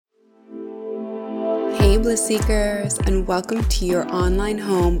Hey Bliss Seekers, and welcome to your online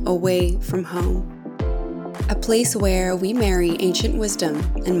home away from home. A place where we marry ancient wisdom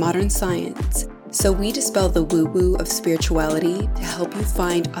and modern science, so we dispel the woo-woo of spirituality to help you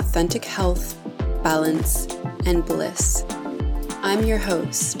find authentic health, balance, and bliss. I'm your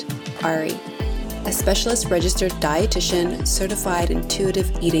host, Ari, a specialist registered dietitian, certified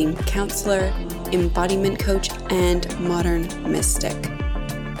intuitive eating counselor, embodiment coach, and modern mystic.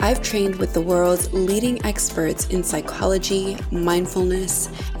 I've trained with the world's leading experts in psychology,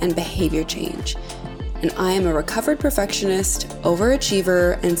 mindfulness, and behavior change. And I am a recovered perfectionist,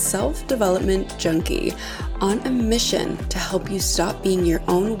 overachiever, and self-development junkie on a mission to help you stop being your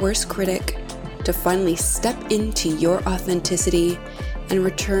own worst critic, to finally step into your authenticity and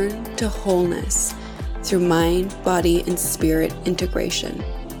return to wholeness through mind, body, and spirit integration.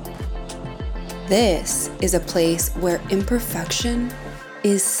 This is a place where imperfection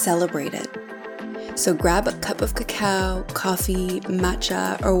is celebrated. So grab a cup of cacao, coffee,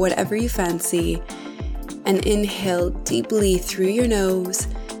 matcha, or whatever you fancy, and inhale deeply through your nose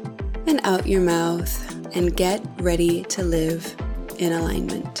and out your mouth, and get ready to live in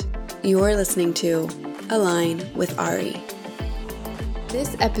alignment. You're listening to Align with Ari.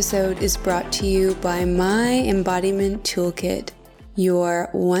 This episode is brought to you by my Embodiment Toolkit, your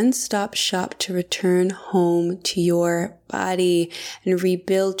one-stop shop to return home to your body and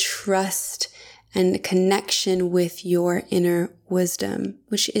rebuild trust and connection with your inner wisdom,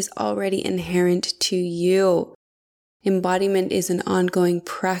 which is already inherent to you. Embodiment is an ongoing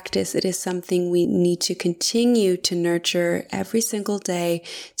practice. It is something we need to continue to nurture every single day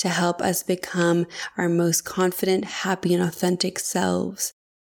to help us become our most confident, happy, and authentic selves.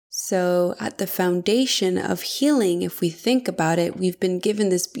 So at the foundation of healing, if we think about it, we've been given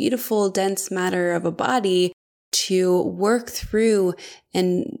this beautiful, dense matter of a body to work through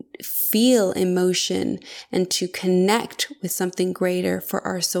and feel emotion and to connect with something greater for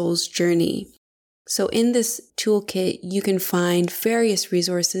our soul's journey. So in this toolkit, you can find various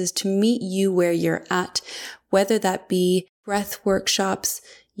resources to meet you where you're at, whether that be breath workshops,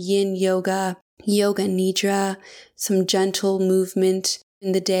 yin yoga, yoga nidra, some gentle movement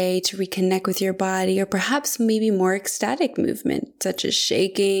in the day to reconnect with your body, or perhaps maybe more ecstatic movement, such as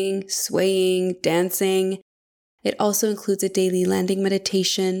shaking, swaying, dancing. It also includes a daily landing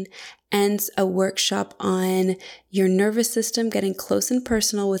meditation and a workshop on your nervous system, getting close and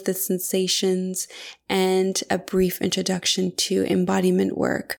personal with the sensations, and a brief introduction to embodiment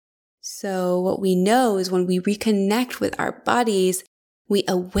work. So what we know is when we reconnect with our bodies, we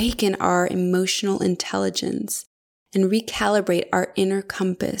awaken our emotional intelligence and recalibrate our inner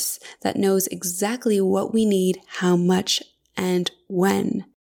compass that knows exactly what we need, how much, and when.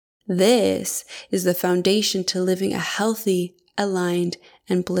 This is the foundation to living a healthy, aligned,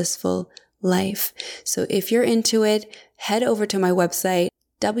 and blissful life. So if you're into it, head over to my website,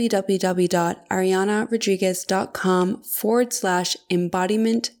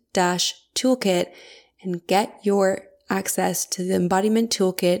 www.arianarodriguez.com/embodiment-toolkit and get your access to the embodiment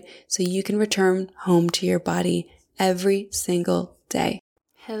toolkit so you can return home to your body every single day.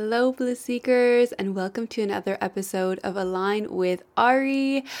 Hello, Bliss Seekers, and welcome to another episode of Align with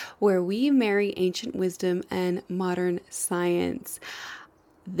Ari, where we marry ancient wisdom and modern science.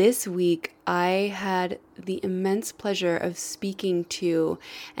 This week, I had the immense pleasure of speaking to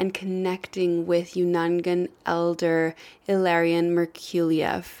and connecting with Unangan Elder Ilarion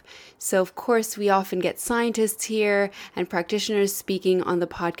Merculieff. So, of course, we often get scientists here and practitioners speaking on the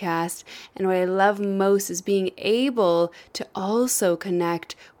podcast. And what I love most is being able to also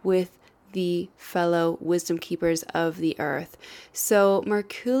connect with the fellow wisdom keepers of the earth. So,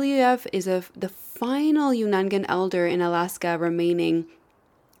 Merculieff is the final Unangan elder in Alaska remaining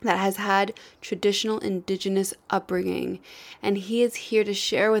that has had traditional indigenous upbringing, and he is here to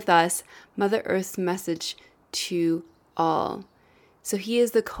share with us Mother Earth's message to all. So he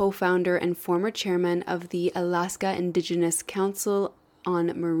is the co-founder and former chairman of the Alaska Indigenous Council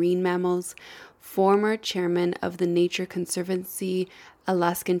on Marine Mammals, former chairman of the Nature Conservancy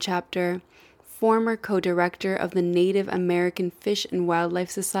Alaskan chapter, former co-director of the Native American Fish and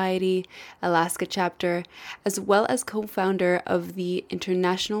Wildlife Society, Alaska chapter, as well as co-founder of the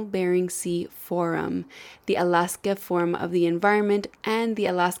International Bering Sea Forum, the Alaska Forum of the Environment, and the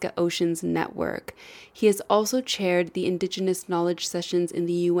Alaska Oceans Network. He has also chaired the Indigenous Knowledge Sessions in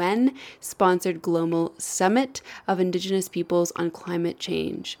the UN-sponsored Global Summit of Indigenous Peoples on Climate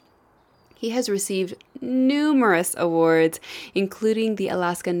Change. He has received numerous awards, including the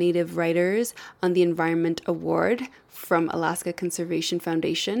Alaska Native Writers on the Environment Award from Alaska Conservation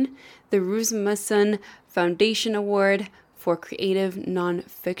Foundation, the Rasmussen Foundation Award for Creative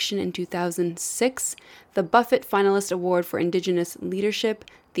Nonfiction in 2006, the Buffett Finalist Award for Indigenous Leadership,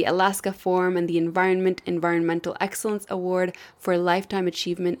 the Alaska Forum and the Environmental Excellence Award for Lifetime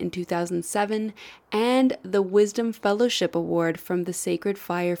Achievement in 2007, and the Wisdom Fellowship Award from the Sacred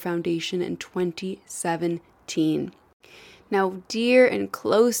Fire Foundation in 2017. Now, dear and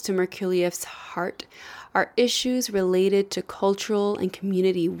close to Merculieff's heart are issues related to cultural and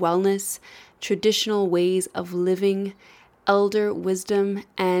community wellness, traditional ways of living, elder wisdom,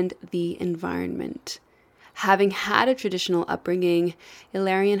 and the environment. Having had a traditional upbringing,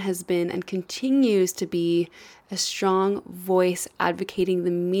 Ilarion has been and continues to be a strong voice advocating the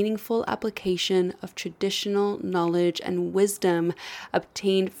meaningful application of traditional knowledge and wisdom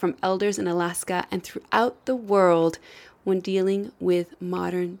obtained from elders in Alaska and throughout the world when dealing with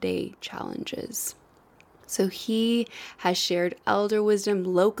modern day challenges. So he has shared elder wisdom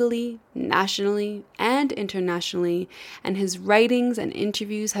locally, nationally, and internationally, and his writings and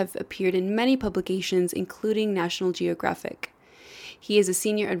interviews have appeared in many publications, including National Geographic. He is a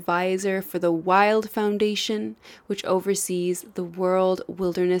senior advisor for the Wild Foundation, which oversees the World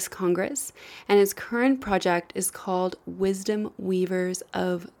Wilderness Congress, and his current project is called Wisdom Weavers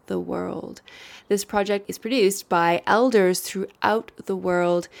of the World. This project is produced by elders throughout the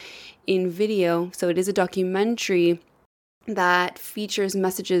world in video, so it is a documentary that features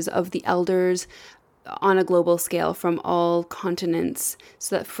messages of the elders on a global scale from all continents,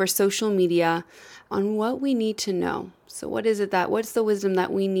 so that for social media on what we need to know. So what's the wisdom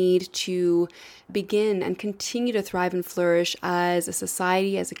that we need to begin and continue to thrive and flourish as a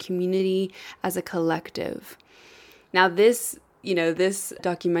society, as a community, as a collective. Now this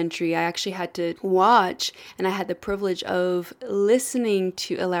documentary I actually had to watch, and I had the privilege of listening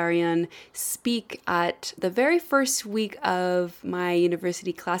to Ilarion speak at the very first week of my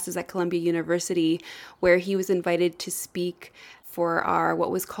university classes at Columbia University, where he was invited to speak for our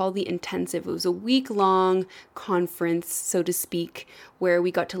what was called the intensive. It was a week-long conference, so to speak, where we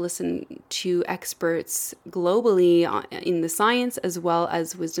got to listen to experts globally in the science as well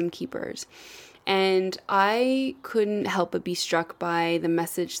as wisdom keepers. And I couldn't help but be struck by the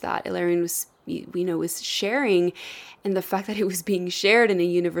message that Ilarion was sharing, and the fact that it was being shared in a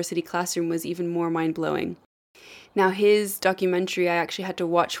university classroom was even more mind-blowing. Now, his documentary I actually had to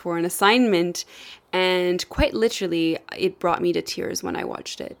watch for an assignment, and quite literally, it brought me to tears when I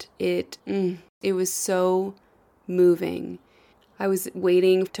watched it. It was so moving. I was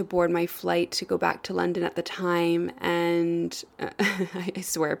waiting to board my flight to go back to London at the time, and I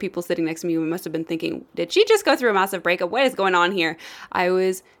swear people sitting next to me must have been thinking, did she just go through a massive breakup? What is going on here? I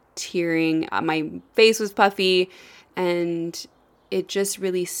was tearing. My face was puffy, and it just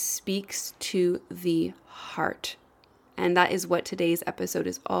really speaks to the heart. And that is what today's episode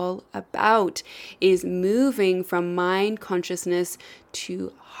is all about, is moving from mind consciousness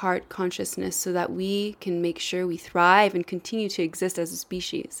to heart consciousness so that we can make sure we thrive and continue to exist as a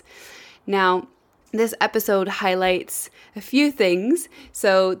species. Now, this episode highlights a few things.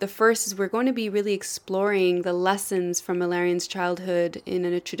 So the first is we're going to be really exploring the lessons from Ilarion's childhood in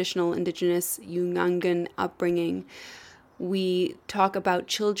a traditional Indigenous Unangan upbringing. We talk about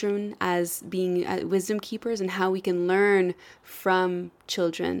children as being wisdom keepers and how we can learn from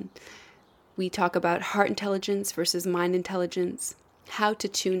children. We talk about heart intelligence versus mind intelligence, how to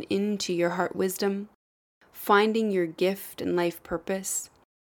tune into your heart wisdom, finding your gift and life purpose.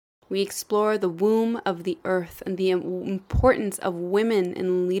 We explore the womb of the earth and the importance of women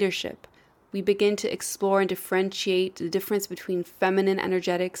in leadership. We begin to explore and differentiate the difference between feminine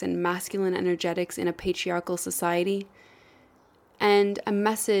energetics and masculine energetics in a patriarchal society, and a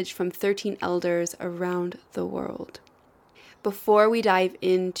message from 13 elders around the world. Before we dive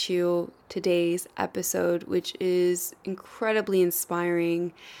into today's episode, which is incredibly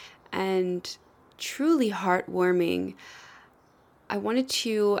inspiring and truly heartwarming, I wanted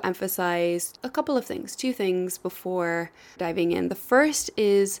to emphasize a couple of things, 2 things before diving in. The first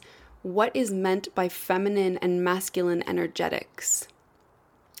is what is meant by feminine and masculine energetics.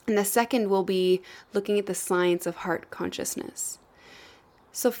 And the second will be looking at the science of heart consciousness.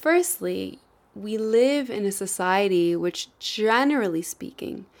 So firstly, we live in a society which, generally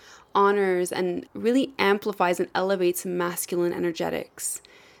speaking, honors and really amplifies and elevates masculine energetics.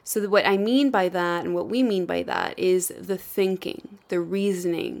 So what I mean by that and what we mean by that is the thinking, the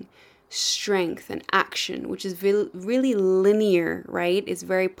reasoning, strength and action, which is really linear, right? It's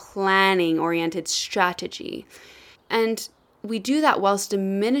very planning-oriented strategy. And we do that whilst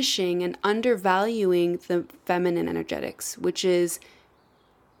diminishing and undervaluing the feminine energetics, which is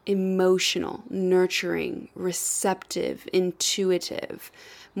emotional, nurturing, receptive, intuitive,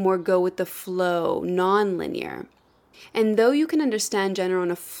 more go with the flow, non-linear. And though you can understand gender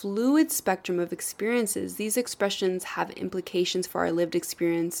on a fluid spectrum of experiences, these expressions have implications for our lived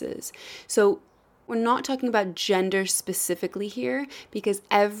experiences. So we're not talking about gender specifically here, because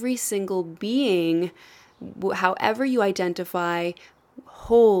every single being, however you identify,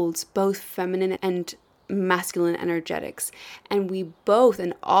 holds both feminine and masculine energetics. And we both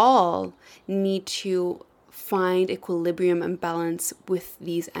and all need to find equilibrium and balance with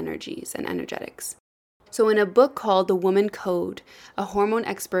these energies and energetics. So in a book called The Woman Code, a hormone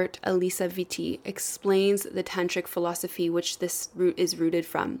expert, Elisa Vitti, explains the tantric philosophy which this root is rooted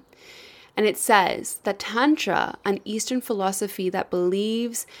from. And it says that Tantra, an Eastern philosophy that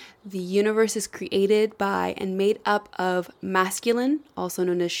believes the universe is created by and made up of masculine, also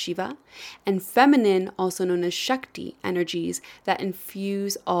known as Shiva, and feminine, also known as Shakti, energies that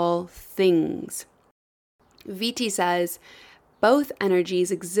infuse all things. Vitti says, both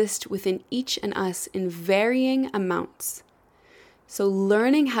energies exist within each and us in varying amounts. So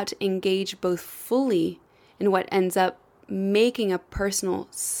learning how to engage both fully in what ends up making a person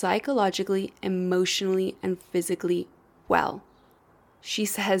psychologically, emotionally, and physically well. She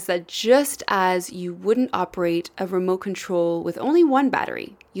says that just as you wouldn't operate a remote control with only one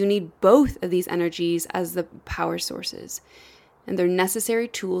battery, you need both of these energies as the power sources, and they're necessary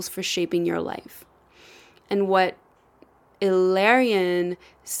tools for shaping your life. And what Ilarion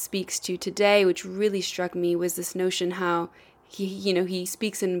speaks to today, which really struck me, was this notion how he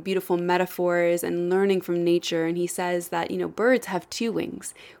speaks in beautiful metaphors and learning from nature. And he says that, birds have two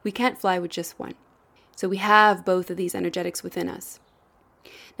wings. We can't fly with just one. So we have both of these energetics within us.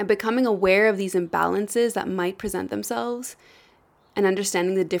 Now, becoming aware of these imbalances that might present themselves and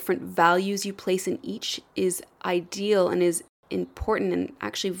understanding the different values you place in each is ideal and is important and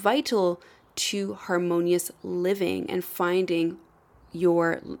actually vital to harmonious living and finding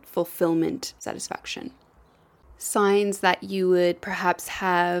your fulfillment, satisfaction. Signs that you would perhaps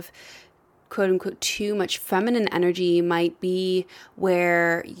have, quote unquote, too much feminine energy might be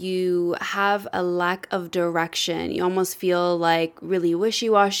where you have a lack of direction. You almost feel like really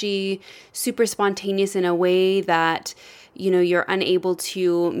wishy-washy, super spontaneous in a way that you're unable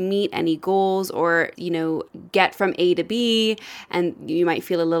to meet any goals or, get from A to B, and you might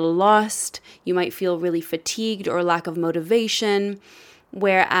feel a little lost. You might feel really fatigued or lack of motivation,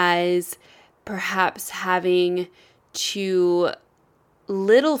 whereas perhaps having too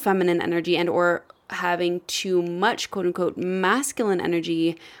little feminine energy and or having too much, quote unquote, masculine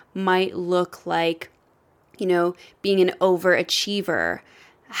energy might look like, being an overachiever,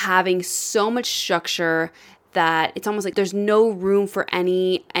 having so much structure that it's almost like there's no room for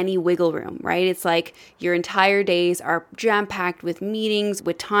any wiggle room, right? It's like your entire days are jam-packed with meetings,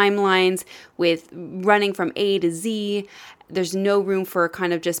 with timelines, with running from A to Z. There's no room for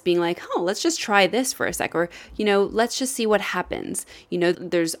kind of just being like, let's just try this for a sec, or, let's just see what happens.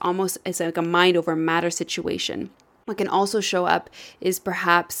 There's almost, it's like a mind over matter situation. What can also show up is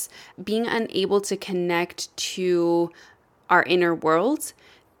perhaps being unable to connect to our inner world,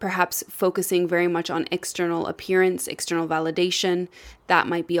 perhaps focusing very much on external appearance, external validation. That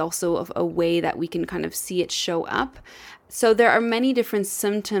might be also a way that we can kind of see it show up. So there are many different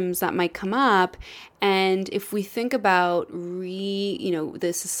symptoms that might come up. And if we think about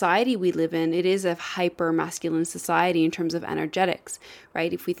the society we live in, it is a hyper masculine society in terms of energetics,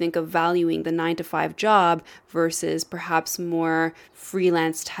 right? If we think of valuing the 9-to-5 job versus perhaps more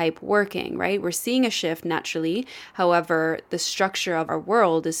freelance type working, right? We're seeing a shift naturally. However, the structure of our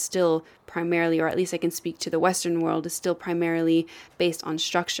world is still primarily, or at least I can speak to the Western world, is still primarily based on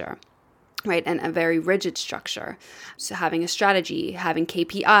structure. Right, and a very rigid structure. So having a strategy, having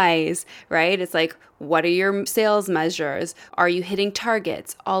KPIs, right? It's like, what are your sales measures? Are you hitting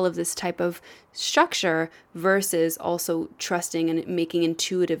targets? All of this type of structure versus also trusting and making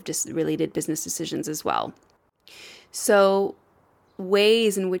intuitive related business decisions as well. So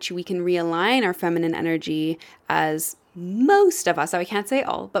ways in which we can realign our feminine energy, as most of us, so I can't say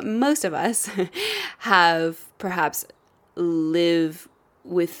all, but most of us have perhaps live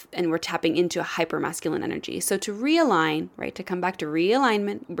with, and we're tapping into a hyper masculine energy. So to realign, right, to come back to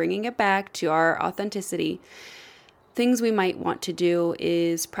realignment, bringing it back to our authenticity, things we might want to do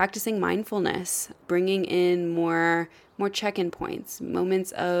is practicing mindfulness, bringing in more check-in points,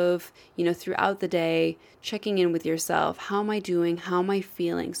 moments of, throughout the day, checking in with yourself. How am I doing? How am I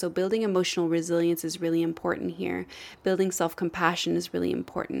feeling? So building emotional resilience is really important here. Building self-compassion is really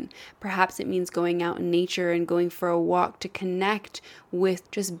important. Perhaps it means going out in nature and going for a walk to connect with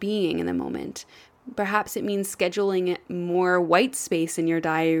just being in the moment. Perhaps it means scheduling more white space in your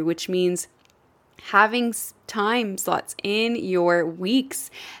diary, which means having time slots in your weeks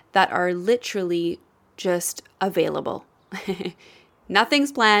that are literally just available.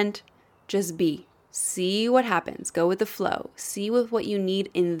 Nothing's planned, just be. See what happens. Go with the flow. See with what you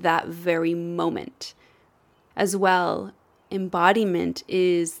need in that very moment. As well, embodiment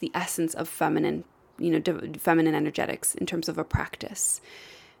is the essence of feminine, feminine energetics in terms of a practice.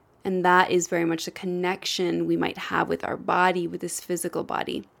 And that is very much the connection we might have with our body, with this physical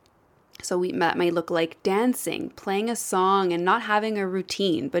body. So that might look like dancing, playing a song and not having a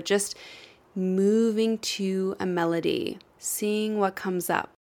routine, but just moving to a melody, seeing what comes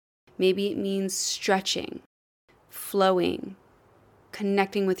up. Maybe it means stretching, flowing,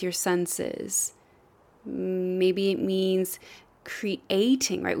 connecting with your senses. Maybe it means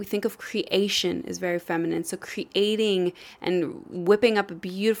creating, right? We think of creation as very feminine. So creating and whipping up a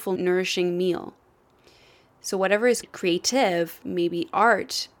beautiful, nourishing meal. So whatever is creative, maybe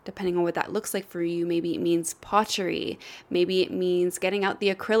art, depending on what that looks like for you. Maybe it means pottery. Maybe it means getting out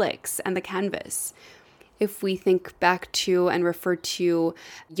the acrylics and the canvas. If we think back to and refer to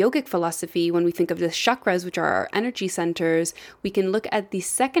yogic philosophy, when we think of the chakras, which are our energy centers, we can look at the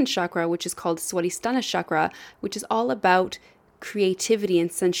second chakra, which is called Swadhisthana chakra, which is all about creativity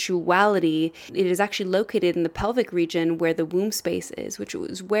and sensuality. It is actually located in the pelvic region where the womb space is, which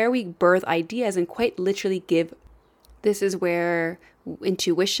is where we birth ideas and quite literally give. This is where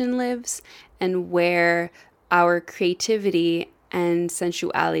intuition lives and where our creativity and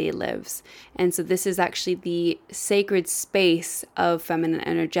sensuality lives. And so this is actually the sacred space of feminine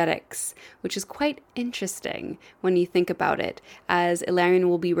energetics, which is quite interesting when you think about it, as Ilarion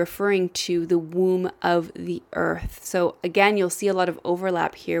will be referring to the womb of the earth. So again, you'll see a lot of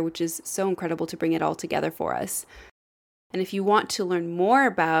overlap here, which is so incredible to bring it all together for us. And if you want to learn more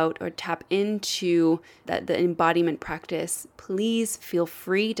about or tap into the embodiment practice, please feel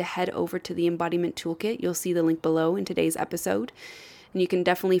free to head over to the Embodiment Toolkit. You'll see the link below in today's episode. And you can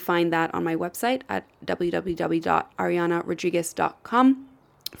definitely find that on my website at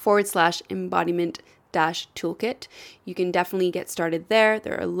www.arianarodriguez.com/embodiment-toolkit. You can definitely get started there.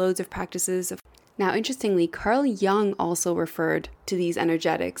 There are loads of practices. Now, interestingly, Carl Jung also referred to these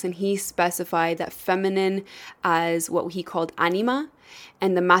energetics, and he specified that feminine as what he called anima,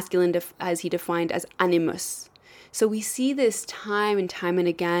 and the masculine as he defined as animus. So we see this time and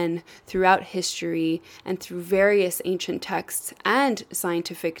again throughout history and through various ancient texts and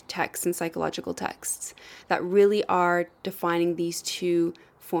scientific texts and psychological texts that really are defining these two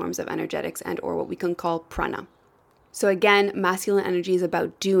forms of energetics and or what we can call prana. So again, masculine energy is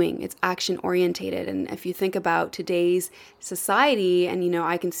about doing. It's action orientated. And if you think about today's society, and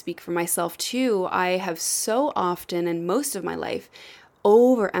I can speak for myself too, I have so often and most of my life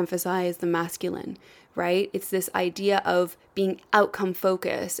overemphasized the masculine, right? It's this idea of being outcome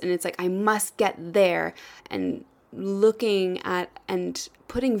focused. And it's like, I must get there, and looking at and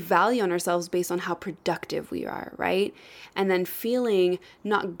putting value on ourselves based on how productive we are, right? And then feeling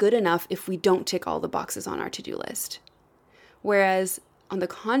not good enough if we don't tick all the boxes on our to-do list. Whereas on the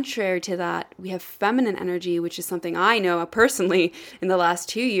contrary to that, we have feminine energy, which is something I know personally in the last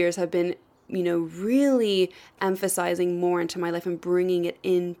 2 years have been, really emphasizing more into my life and bringing it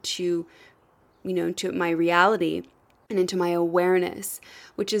into, into my reality and into my awareness,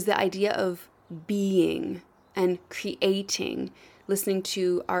 which is the idea of being and creating, listening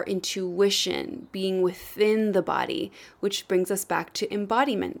to our intuition, being within the body, which brings us back to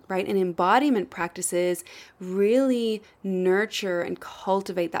embodiment, right? And embodiment practices really nurture and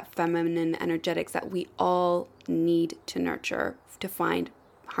cultivate that feminine energetics that we all need to nurture to find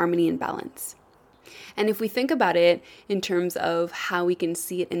harmony and balance. And if we think about it in terms of how we can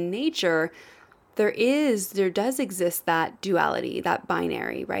see it in nature, there does exist that duality, that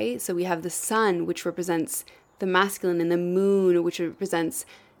binary, right? So we have the sun, which represents the masculine, and the moon, which represents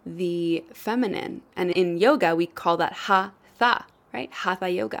the feminine. And in yoga, we call that hatha, right? Hatha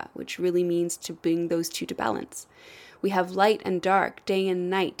yoga, which really means to bring those two to balance. We have light and dark, day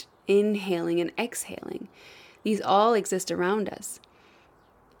and night, inhaling and exhaling. These all exist around us.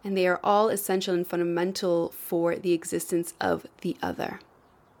 And they are all essential and fundamental for the existence of the other.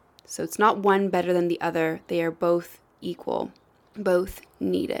 So it's not one better than the other. They are both equal, both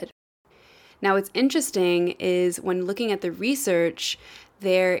needed. Now, what's interesting is when looking at the research,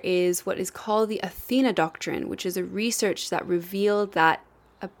 there is what is called the Athena Doctrine, which is a research that revealed that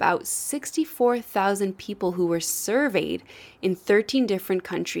about 64,000 people who were surveyed in 13 different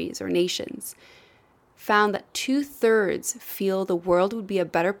countries or nations found that 2/3 feel the world would be a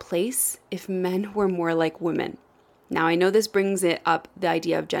better place if men were more like women. Now, I know this brings it up, the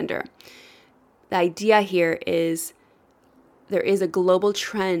idea of gender. The idea here is there is a global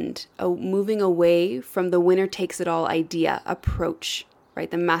trend moving away from the winner takes it all idea approach,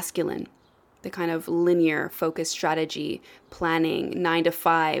 right? The masculine. the kind of linear focused strategy, planning, 9 to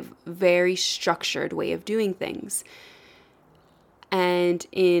 5, very structured way of doing things. And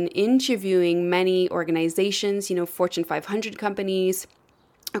in interviewing many organizations, Fortune 500 companies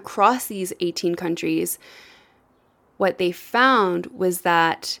across these 18 countries, what they found was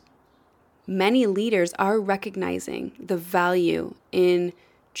that many leaders are recognizing the value in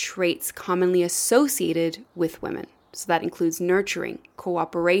traits commonly associated with women. So that includes nurturing,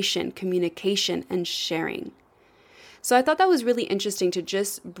 cooperation, communication, and sharing. So I thought that was really interesting to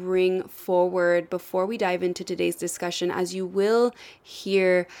just bring forward before we dive into today's discussion, as you will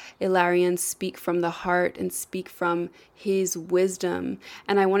hear Ilarion speak from the heart and speak from his wisdom.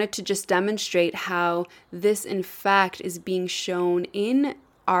 And I wanted to just demonstrate how this, in fact, is being shown in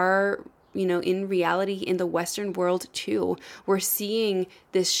our in reality in the Western world too. We're seeing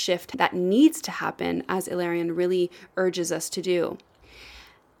this shift that needs to happen, as Ilarion really urges us to do.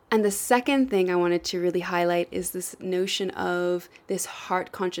 And the second thing I wanted to really highlight is this notion of this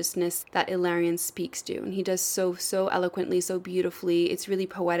heart consciousness that Ilarion speaks to. And he does so eloquently, so beautifully. It's really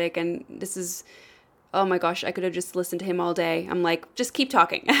poetic. And this is, oh my gosh, I could have just listened to him all day. I'm like, just keep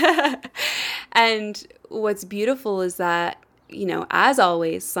talking. And what's beautiful is that, as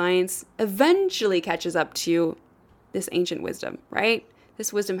always, science eventually catches up to this ancient wisdom, right?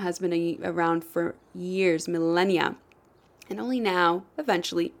 This wisdom has been around for years, millennia. And only now,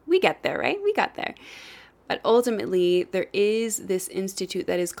 eventually, we get there, right? We got there. But ultimately, there is this institute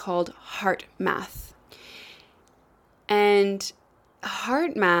that is called Heart Math. And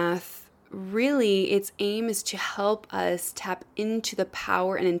Heart Math, really, its aim is to help us tap into the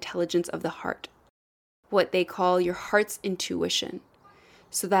power and intelligence of the heart, what they call your heart's intuition,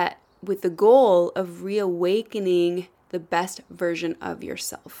 so that with the goal of reawakening the best version of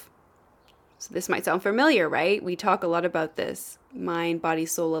yourself. So this might sound familiar, right? We talk a lot about this mind, body,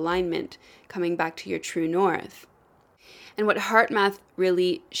 soul alignment, coming back to your true north. And what Heart Math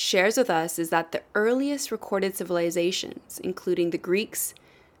really shares with us is that the earliest recorded civilizations, including the Greeks,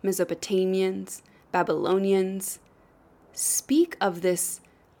 Mesopotamians, Babylonians, speak of this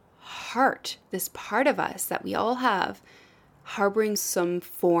heart, this part of us that we all have, harboring some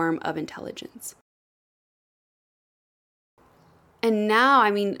form of intelligence. And now,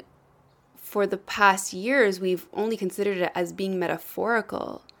 for the past years, we've only considered it as being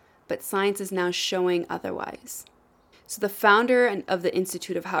metaphorical, but science is now showing otherwise. So the founder of the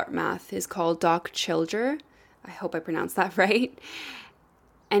Institute of Heart Math is called Doc Chilger. I hope I pronounced that right.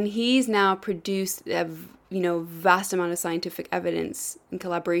 And he's now produced a vast amount of scientific evidence in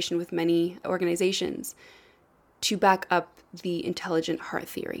collaboration with many organizations to back up the intelligent heart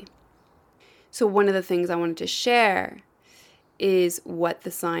theory. So one of the things I wanted to share is what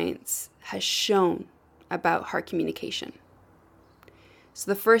the science has shown about heart communication.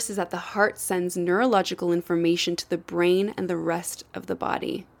 So the first is that the heart sends neurological information to the brain and the rest of the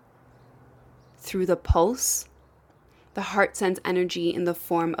body. Through the pulse, the heart sends energy in the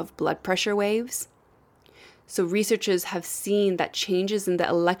form of blood pressure waves. So researchers have seen that changes in the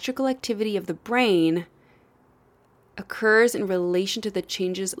electrical activity of the brain occurs in relation to the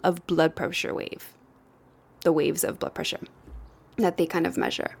changes of blood pressure the waves of blood pressure that they kind of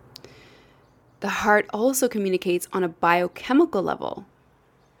measure. The heart also communicates on a biochemical level.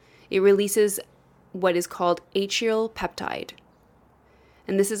 It releases what is called atrial peptide.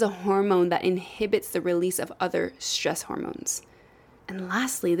 And this is a hormone that inhibits the release of other stress hormones. And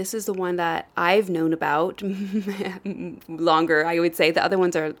lastly, this is the one that I've known about longer, I would say. The other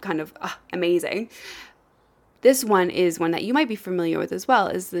ones are kind of amazing. This one is one that you might be familiar with as well,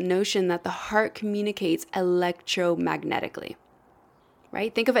 is the notion that the heart communicates electromagnetically,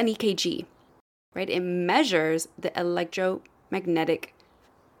 right? Think of an EKG, right? It measures the electromagnetic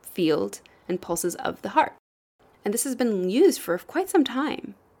field and pulses of the heart. And this has been used for quite some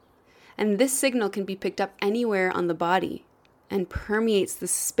time. And this signal can be picked up anywhere on the body and permeates the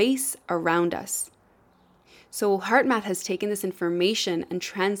space around us. So Heart Math has taken this information and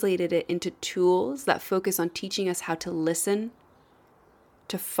translated it into tools that focus on teaching us how to listen,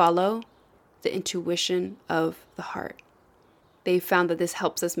 to follow the intuition of the heart. They've found that this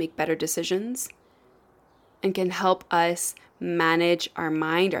helps us make better decisions and can help us manage our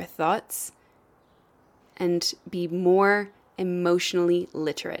mind, our thoughts, and be more emotionally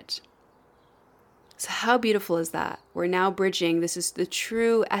literate. So how beautiful is that? We're now bridging, this is the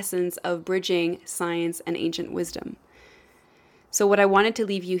true essence of bridging science and ancient wisdom. So what I wanted to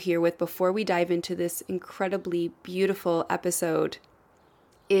leave you here with before we dive into this incredibly beautiful episode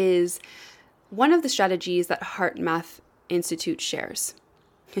is one of the strategies that Heart Math Institute shares.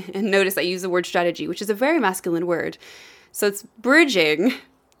 And notice I use the word strategy, which is a very masculine word. So it's bridging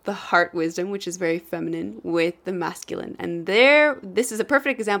the heart wisdom, which is very feminine, with the masculine. And this is a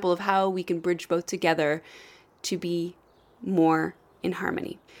perfect example of how we can bridge both together to be more in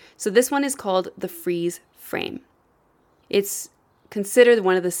harmony. So this one is called the freeze frame. It's considered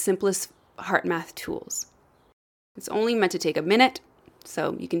one of the simplest heart math tools. It's only meant to take a minute,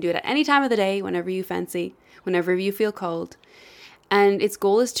 so you can do it at any time of the day, whenever you fancy, whenever you feel called. And its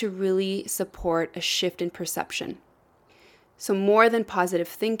goal is to really support a shift in perception. So more than positive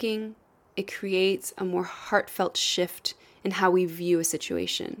thinking, it creates a more heartfelt shift in how we view a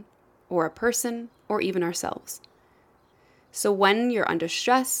situation, or a person, or even ourselves. So when you're under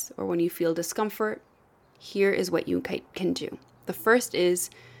stress or when you feel discomfort, here is what you can do. The first is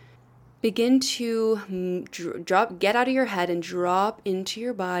begin to get out of your head and drop into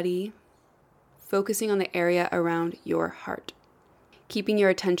your body, focusing on the area around your heart. Keeping your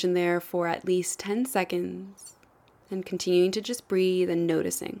attention there for at least 10 seconds and continuing to just breathe and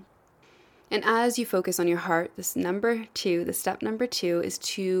noticing. And as you focus on your heart, the step number 2 is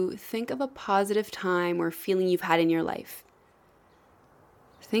to think of a positive time or feeling you've had in your life.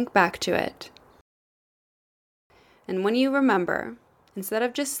 Think back to it. And when you remember, instead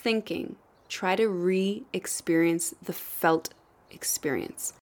of just thinking, try to re-experience the felt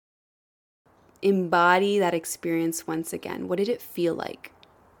experience. Embody that experience once again. What did it feel like?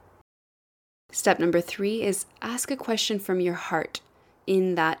 Step number 3 is ask a question from your heart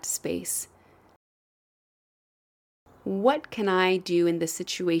in that space. What can I do in this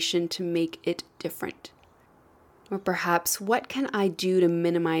situation to make it different? Or perhaps, what can I do to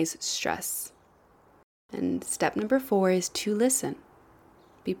minimize stress? And step number 4 is to listen.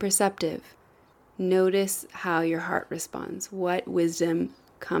 Be perceptive. Notice how your heart responds. What wisdom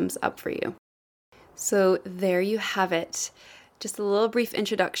comes up for you? So there you have it. Just a little brief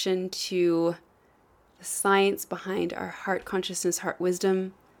introduction to the science behind our heart consciousness, heart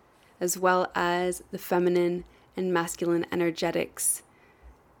wisdom, as well as the feminine and masculine energetics.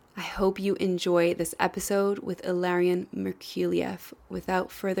 I hope you enjoy this episode with Ilarion Merculieff.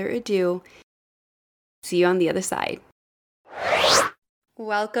 Without further ado, see you on the other side.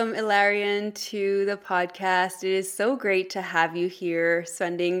 Welcome, Ilarion, to the podcast. It is so great to have you here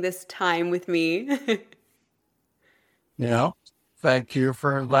spending this time with me. Thank you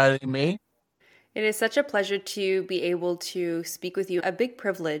for inviting me. It is such a pleasure to be able to speak with you. A big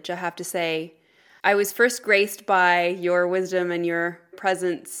privilege, I have to say. I was first graced by your wisdom and your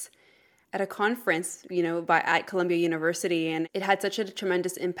presence at a conference, at Columbia University, and it had such a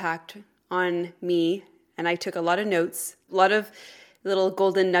tremendous impact on me. And I took a lot of notes, a lot of little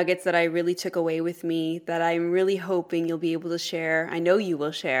golden nuggets that I really took away with me that I'm really hoping you'll be able to share. I know you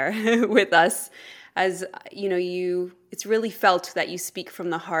will share with us, as it's really felt that you speak from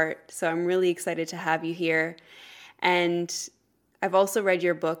the heart. So I'm really excited to have you here. And I've also read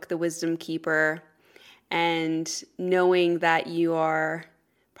your book, The Wisdom Keeper, and knowing that you are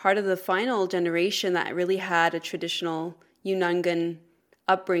part of the final generation that really had a traditional Unangan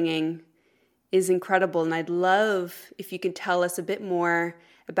upbringing is incredible. And I'd love if you could tell us a bit more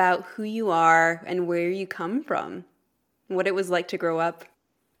about who you are and where you come from, and what it was like to grow up.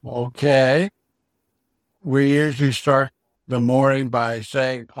 Okay. We usually start the morning by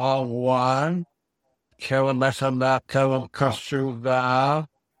saying, All one, Kilomesamna Kilokasuga,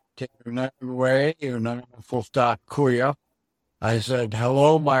 Way, Kuya. I said,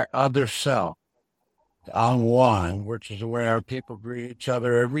 hello, my other self. On one, which is where people greet each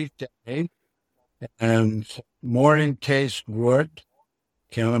other every day. And morning tastes good.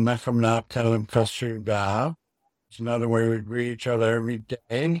 Kilomesamna Kilokasuga. It's another way we greet each other every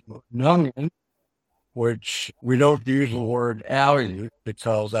day. Unangan, which we don't use the word ally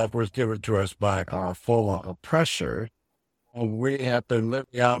because that was given to us by our former oppressor. And we have been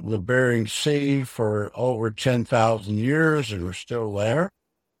living out in the Bering Sea for over 10,000 years, and we're still there.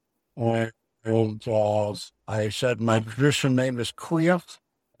 And I said my traditional name is Kuyaf,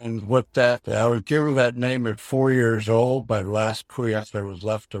 and with that, I was given that name at 4 years old by the last Kuyaf that was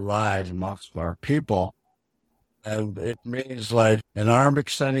left alive amongst our people. And it means like an arm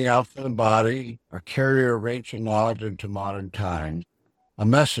extending out from the body, a carrier of ancient knowledge into modern times, a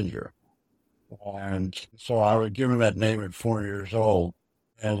messenger. And so I was given that name at 4 years old.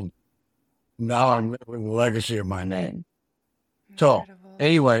 And now I'm living the legacy of my name. Incredible. So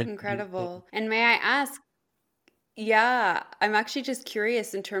anyway. Incredible. And may I ask, I'm actually just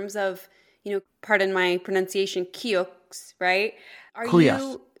curious in terms of, pardon my pronunciation, Kioks, right?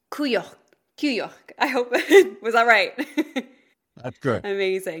 Kuyok. I hope, was that right? That's good.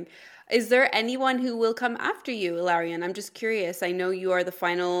 Amazing. Is there anyone who will come after you, Ilarion? I'm just curious. I know you are the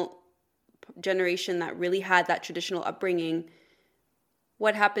final generation that really had that traditional upbringing.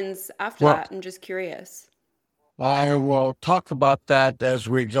 what happens after Well, that? I'm just curious. I will talk about that as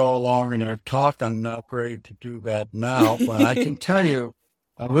we go along in our talk. I'm not ready to do that now, but I can tell you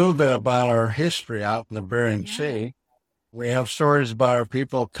a little bit about our history out in the Bering Sea. We have stories about our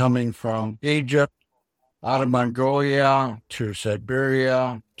people coming from Egypt, out of Mongolia to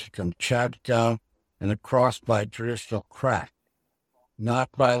Siberia to Kamchatka, and across by traditional craft, not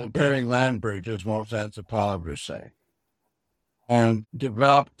by the Bering Land Bridge, as most anthropologists say, and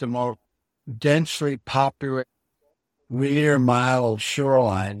developed the most densely populated linear-mile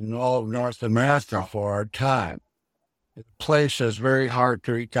shoreline in all of North America for our time. It's a place that's very hard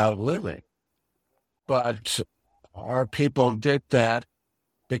to eke out a living, but our people did that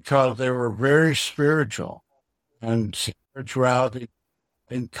because they were very spiritual, and spirituality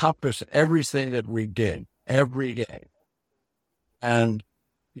encompassed everything that we did every day. And,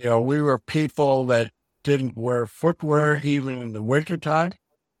 we were people that didn't wear footwear even in the wintertime.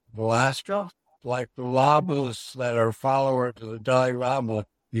 Alaska, like the Lamas that are followers of the Dalai Lama,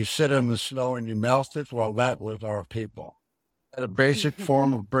 you sit in the snow and you melt it. Well, that was our people. Had a basic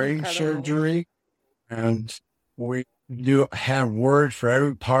form of brain surgery, and we do have words for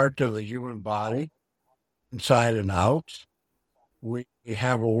every part of the human body, inside and out. We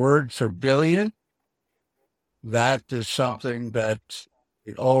have a word for billion. That is something that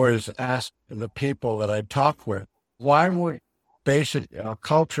we always ask the people that I talk with. Why would a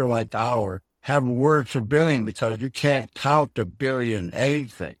culture like ours have a word for billion? Because you can't count a billion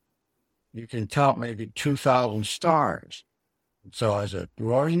anything. You can count maybe 2,000 stars. So I said,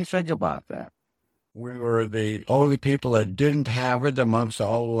 what do you think about that? We were the only people that didn't have it amongst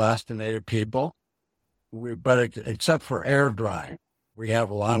all the Alaska Native people. But except for air drying, we have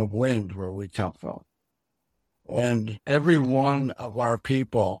a lot of wind where we come from. And every one of our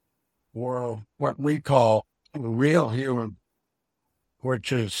people were what we call a real human,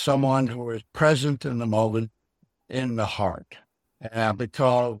 which is someone who is present in the moment, in the heart. And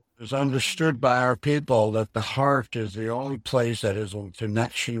because it's understood by our people that the heart is the only place that is in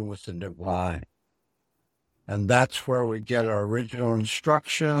connection with the divine. And that's where we get our original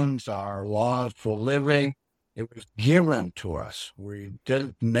instructions, our laws for living. It was given to us. We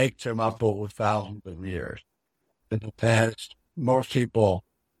didn't make them up over thousands of years. In the past, most people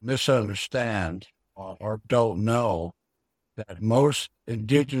misunderstand or don't know that most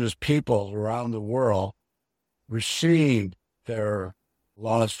indigenous peoples around the world received their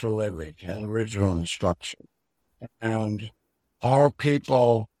laws for living and original instruction. And our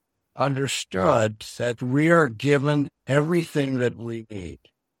people understood that we are given everything that we need,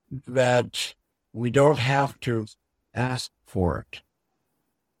 that we don't have to ask for it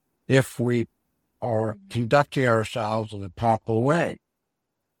if we are conducting ourselves in the proper way.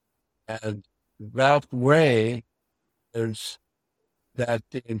 And that way is that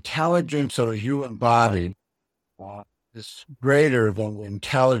the intelligence of the human body is greater than the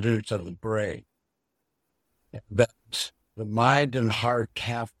intelligence of the brain. And that the mind and heart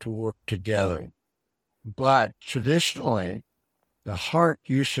have to work together. But traditionally, the heart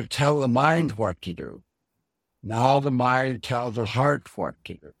used to tell the mind what to do. Now the mind tells the heart what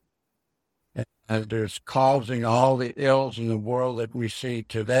to do. And it's causing all the ills in the world that we see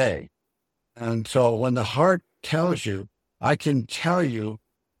today. And so when the heart tells you, I can tell you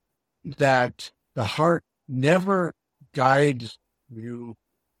that the heart never guides you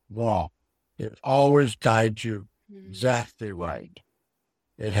wrong. It always guides you exactly right.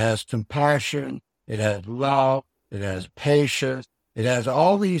 It has compassion, it has love, it has patience, it has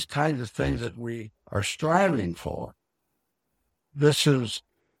all these kinds of things that we are striving for. This is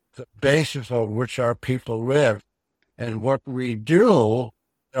the basis on which our people live. And what we do,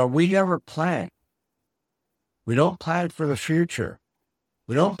 we never plan. We don't plan for the future.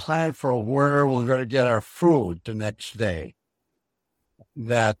 We don't plan for where we're going to get our food the next day.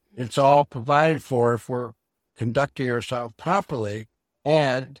 That it's all provided for if we're conducting ourselves properly.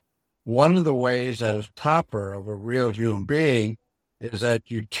 And one of the ways that is proper of a real human being is that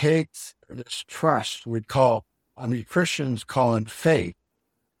you take this trust Christians call it faith.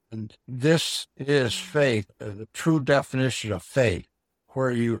 And this is faith, the true definition of faith, where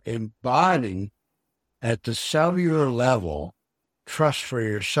you embody at the cellular level trust for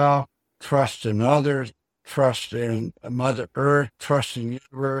yourself, trust in others, trust in Mother Earth, trust in the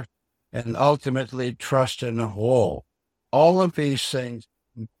universe, and ultimately trust in the whole. All of these things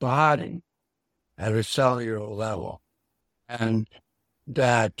embody at a cellular level. And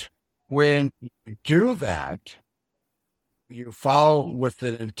that when you do that, you follow with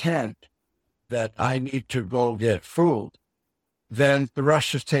an intent that I need to go get food, then the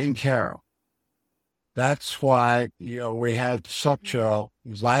rest is taken care of. That's why, we had such a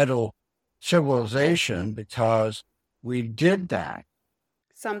vital civilization because we did that.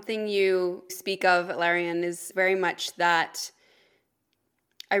 Something you speak of, Ilarion, is very much that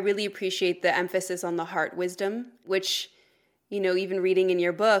I really appreciate the emphasis on the heart wisdom, which, even reading in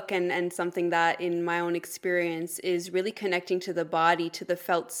your book and something that in my own experience is really connecting to the body, to the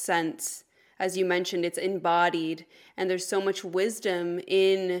felt sense. As you mentioned, it's embodied, and there's so much wisdom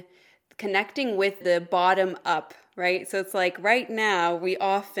in connecting with the bottom up, right? So it's like right now we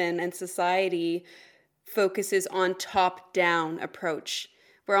often, and society focuses on top down approach.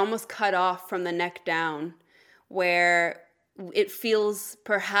 We're almost cut off from the neck down, where it feels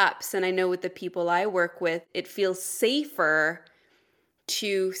perhaps, and I know with the people I work with, it feels safer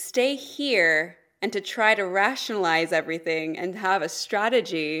to stay here and to try to rationalize everything and have a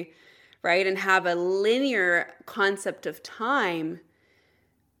strategy, right? And have a linear concept of time,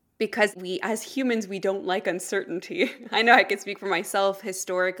 because we, as humans, we don't like uncertainty. I know I can speak for myself.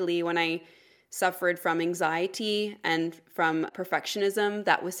 Historically, when I suffered from anxiety and from perfectionism,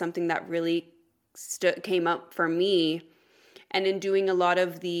 that was something that really came up for me. And in doing a lot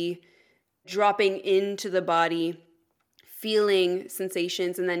of the dropping into the body, feeling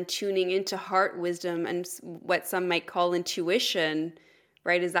sensations, and then tuning into heart wisdom and what some might call intuition,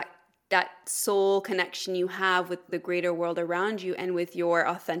 right? Is that soul connection you have with the greater world around you and with your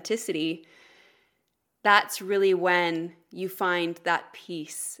authenticity. That's really when you find that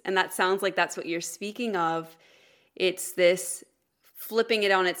peace. And that sounds like that's what you're speaking of. It's this flipping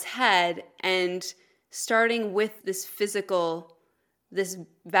it on its head and starting with this physical, this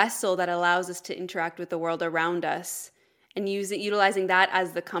vessel that allows us to interact with the world around us, and utilizing that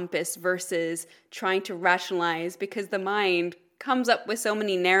as the compass versus trying to rationalize, because the mind comes up with so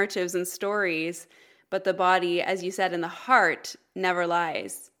many narratives and stories, but the body, as you said, and the heart never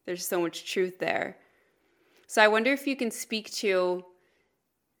lies. There's so much truth there. So I wonder if you can speak to,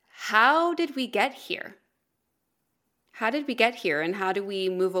 how did we get here? How did we get here, and how do we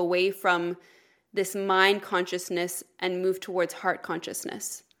move away from this mind consciousness and move towards heart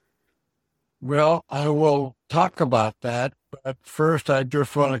consciousness? Well, I will talk about that, but first I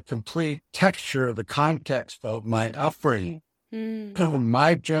just want a complete texture of the context of my upbringing.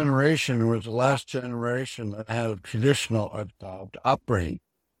 My generation was the last generation that had a traditional adult upbringing.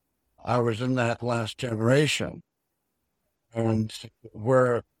 I was in that last generation. And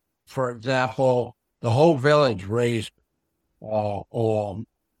where, for example, the whole village raised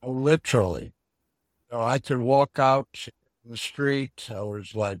literally. I could walk out in the street. I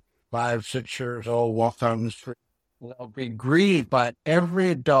was like 5, 6 years old, walk on the street. I'll be greeted by every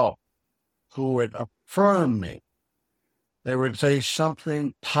adult who would affirm me. They would say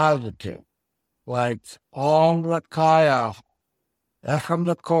something positive, like, "Om Lakaya, Echem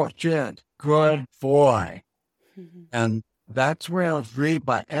Lakochen, good boy." And that's where I was greeted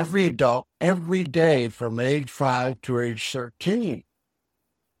by every adult every day from age 5 to age 13.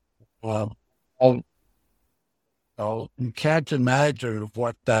 You can't imagine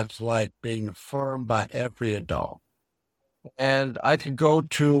what that's like, being affirmed by every adult. And I could go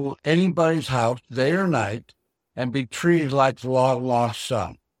to anybody's house, day or night, and be treated like the long-lost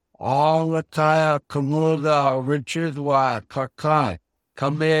son. All the time, Kamuda, Richardwa, Kakai,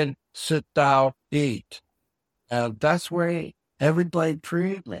 come in, sit down, eat. And that's where everybody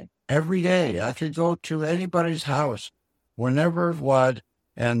treated me. Every day, I could go to anybody's house, whenever it was,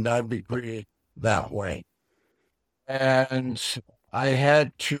 and I'd be greeted that way. And I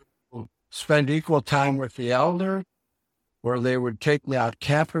had to spend equal time with the elder, where they would take me out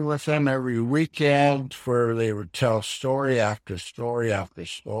camping with them every weekend, where they would tell story after story after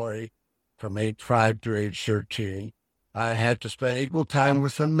story from age 5 to age 13. I had to spend equal time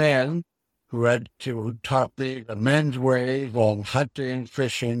with the men who taught me the men's ways on hunting,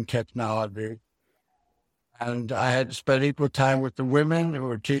 fishing, technology. And I had to spend equal time with the women who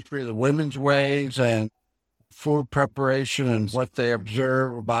would teach me the women's ways and food preparation and what they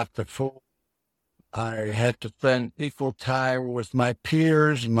observe about the food. I had to spend equal time with my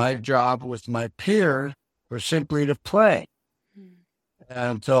peers. My job with my peers was simply to play.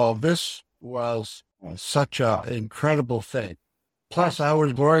 And so this was such an incredible thing. Plus, I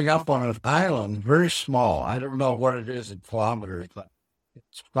was growing up on an island, very small. I don't know what it is in kilometers, but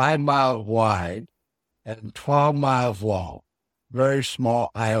it's 5 miles wide and 12 miles long. Very small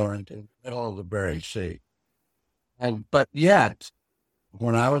island in the middle of the Bering Sea. But yet,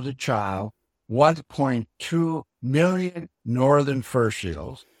 when I was a child, 1.2 million northern fur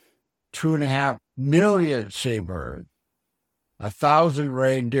seals, 2.5 million seabirds, 1,000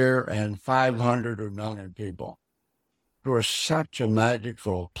 reindeer, and 500 Unangan people. It was such a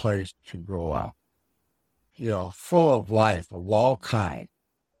magical place to grow up. full of life of all kinds.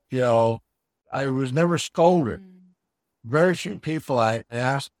 I was never scolded. Very few people, I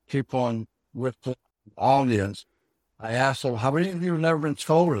asked people with the audience, I asked them, how many of you have never been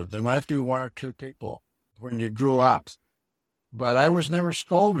scolded? There might be one or two people when you grew up. But I was never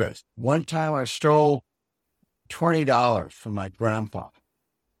scolded. One time I stole $20 from my grandpa.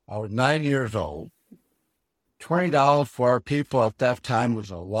 I was 9 years old. $20 for our people at that time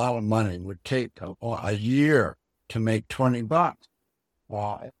was a lot of money. It would take a year to make $20.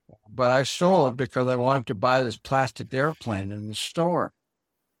 But I stole it because I wanted to buy this plastic airplane in the store.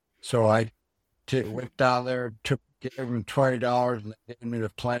 So I went down there, gave him $20, and they gave me the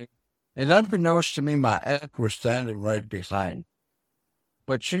plane. And unbeknownst to me, my aunt was standing right behind.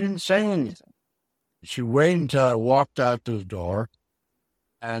 But she didn't say anything. She waited until I walked out the door,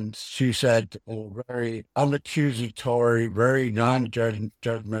 and she said, in a very unaccusatory, very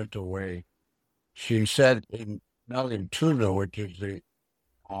non-judgmental way, she said in Tuno, which is the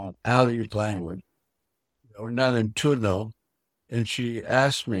Aleut language, Tuno, and she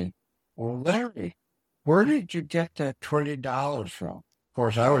asked me, well, Larry, where did you get that $20 from? Of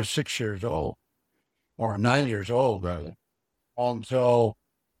course, I was 6 years old, or 9 years old, rather. And so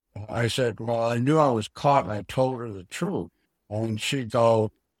I said, well, I knew I was caught, and I told her the truth. And she'd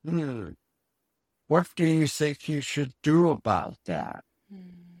go, what do you think you should do about that?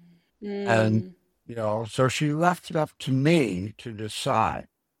 And, so she left it up to me to decide.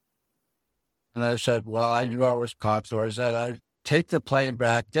 And I said, well, I knew I was caught, so I said, I'd take the plane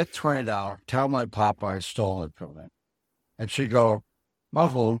back, get $20, tell my papa I stole it from him. And she'd go,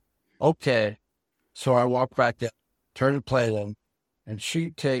 muffled, okay. So I walked back in, turn the plane in, and she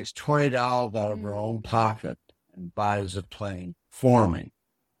takes $20 out of her own pocket and buys the plane for me.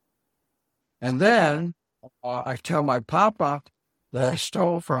 And then I tell my papa that I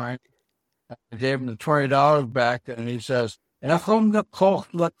stole from him. I gave him the $20 back, and he says,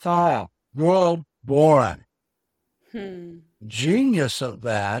 well born. Genius of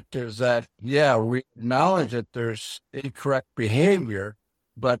that is that, we acknowledge that there's incorrect behavior,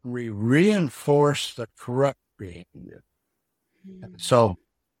 but we reinforce the correct behavior. So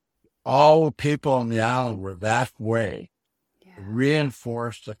all the people on the island were that way,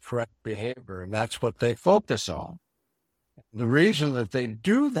 reinforce the correct behavior, and that's what they focus on. The reason that they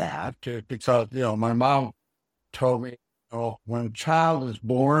do that is because, my mom told me, when a child is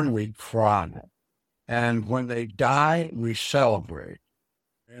born, we cry. And when they die, we celebrate.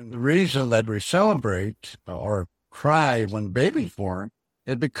 And the reason that we celebrate or cry when baby's born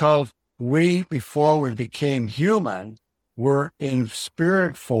is because before we became human, were in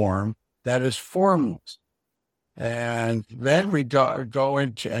spirit form that is formless. And then we go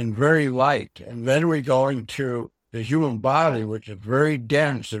into, and very light, and then we go into the human body, which is very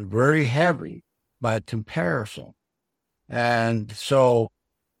dense and very heavy by comparison. And so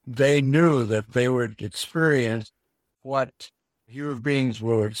they knew that they would experience what human beings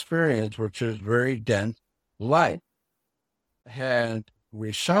will experience, which is very dense light. And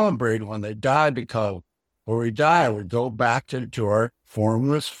we celebrate when they die because when we die, we go back into our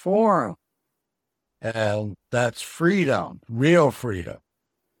formless form. And that's freedom, real freedom.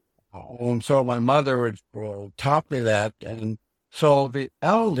 And so my mother taught me that. And so the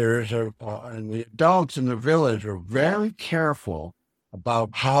elders and the adults in the village are very careful about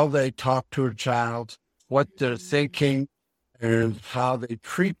how they talk to a child, what they're thinking, and how they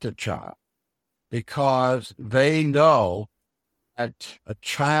treat the child, because they know that a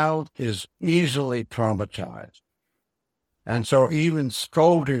child is easily traumatized. And so even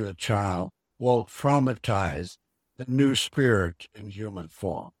scolding a child will traumatize the new spirit in human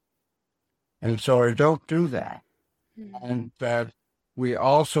form. And so I don't do that. And that we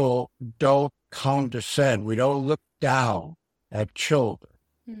also don't condescend. We don't look down at children.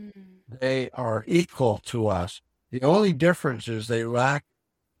 They are equal to us. The only difference is they lack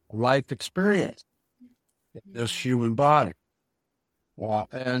life experience in this human body.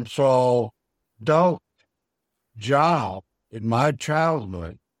 And so adult job in my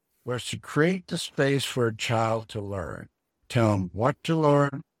childhood was to create the space for a child to learn. Tell them what to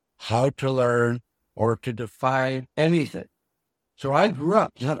learn, how to learn, or to define anything. So I grew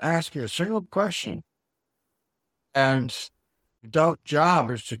up not asking a single question. And adult job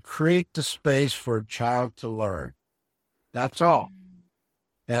is to create the space for a child to learn. That's all.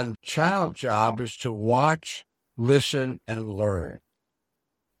 And child job is to watch, listen, and learn.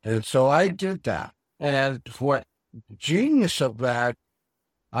 And so I did that. And what the genius of that,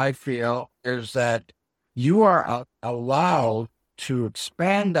 I feel, is that you are allowed to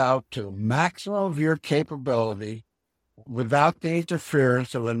expand out to the maximum of your capability without the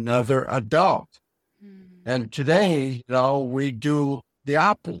interference of another adult. And today, we do the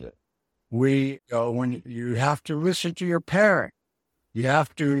opposite. When you have to listen to your parent, you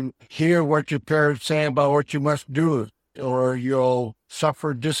have to hear what your parents say about what you must do, or you'll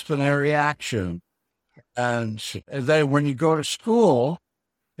suffer disciplinary action. And then when you go to school,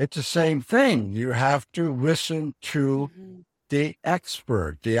 it's the same thing. You have to listen to the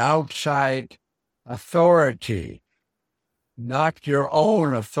expert, the outside authority, not your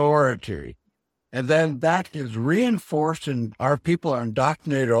own authority. And then that is reinforced, and our people are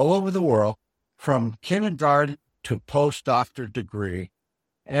indoctrinated all over the world from kindergarten to postdoctorate degree.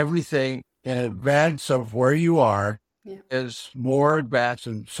 Everything in advance of where you are is more advanced,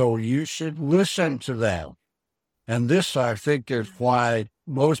 and so you should listen to them. And this, I think, is why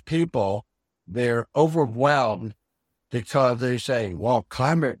most people, they're overwhelmed because they say, well,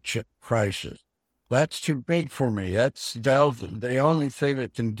 climate crisis, that's too big for me. That's the only thing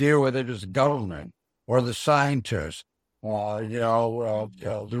that can deal with it is government or the scientists.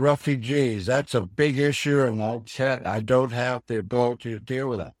 The refugees, that's a big issue, and I don't have the ability to deal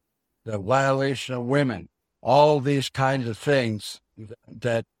with it. The violation of women, all these kinds of things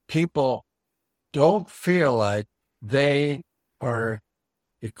that people don't feel like they are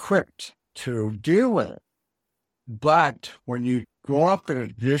equipped to deal with it. But when you go up in a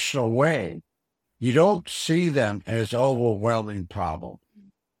traditional way, you don't see them as overwhelming problems.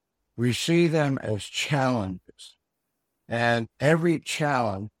 We see them as challenges. And every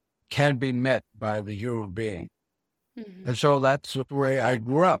challenge can be met by the human being. And so that's the way I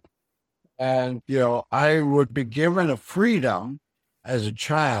grew up. And, I would be given a freedom as a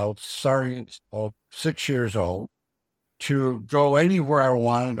child, starting at 6 years old, to go anywhere I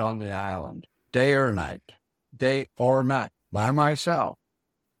wanted on the island, day or night, by myself.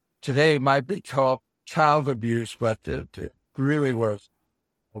 Today might be called child abuse, but it really was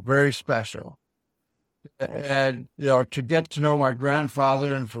very special. And, to get to know my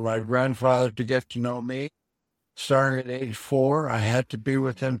grandfather and for my grandfather to get to know me, starting at age 4, I had to be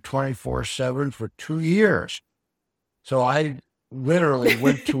with him 24/7 for 2 years. So I literally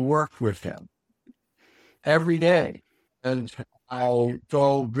went to work with him every day. And I'll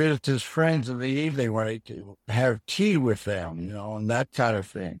go visit his friends in the evening when I could have tea with them, and that kind of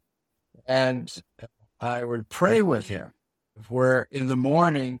thing. And I would pray with him, where in the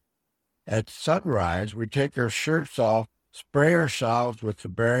morning at sunrise, we take our shirts off, spray ourselves with the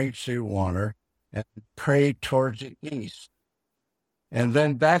Bering Sea water, and pray towards the east. And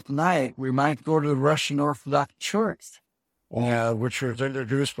then that night, we might go to the Russian Orthodox Church, which was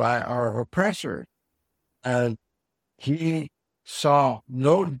introduced by our oppressors. And he saw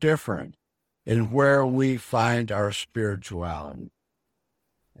no difference in where we find our spirituality.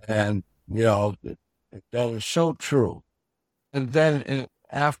 And, that is so true. And then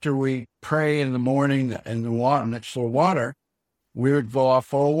after we pray in the morning in the water, next to the water, we would go off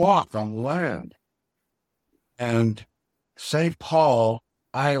for a walk on the land. And St. Paul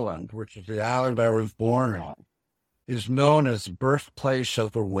Island, which is the island I was born on, is known as the birthplace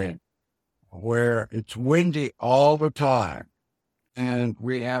of the wind, where it's windy all the time. And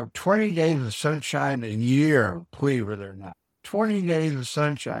we have 20 days of sunshine a year, believe it or not. 20 days of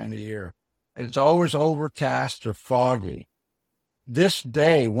sunshine a year. It's always overcast or foggy. This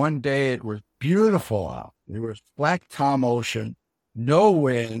day, one day, it was beautiful out. There was flat, calm ocean, no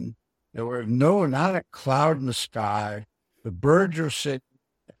wind. There was not a cloud in the sky. The birds were singing.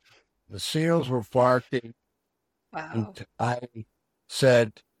 The seals were barking. Wow. And I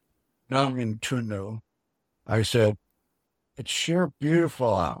said, Unangan Tunu, I said, it's sure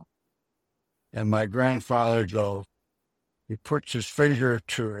beautiful out. And my grandfather goes, he puts his finger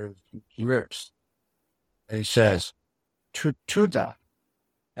to his lips. And he says, Tuda.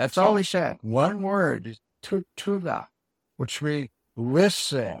 That's all he said. One word, Tuda, which means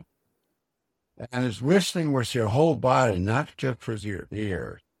listen. And his listening was your whole body, not just with your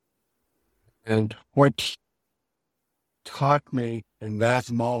ears. And what he taught me in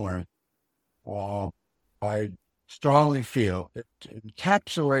that moment, I strongly feel it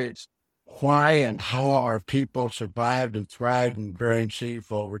encapsulates why and how our people survived and thrived in the Bering Sea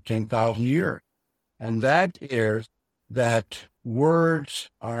for over 10,000 years. And that is that words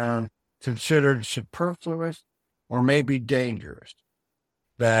are considered superfluous or maybe dangerous.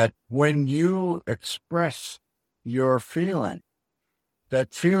 That when you express your feeling,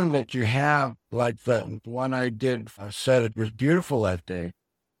 that feeling that you have, like the one I did, I said it was beautiful that day,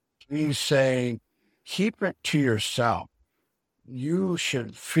 he's saying, keep it to yourself. You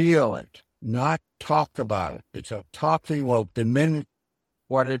should feel it, not talk about it. It's a talking will diminish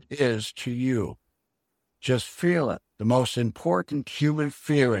what it is to you. Just feel it. The most important human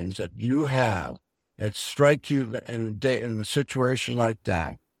feelings that you have that strike you in a situation like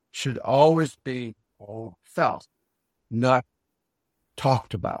that should always be felt, not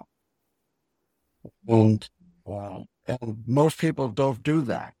talked about. And most people don't do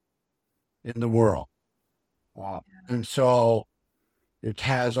that in the world. And so it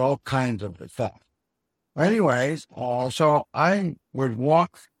has all kinds of effects. Anyways, so I would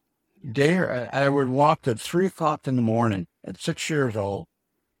walk I would walk at 3 o'clock in the morning at 6 years old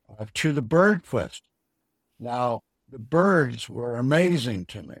to the bird twist. Now, the birds were amazing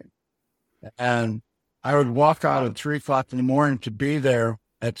to me. And I would walk out at 3 o'clock in the morning to be there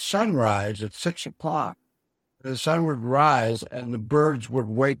at sunrise at 6 o'clock. The sun would rise and the birds would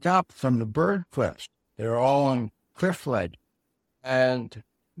wake up from the bird twist. They're all on cliff ledge. And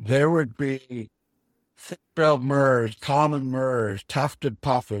there would be thick-billed murres, common murres, tufted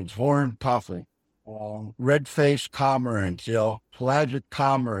puffins, horned puffin, red-faced cormorants, pelagic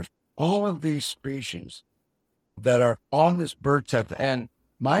cormorants, all of these species that are on this bird set. And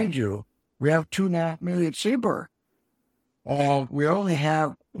mind you, we have 2.5 million seabirds. And we only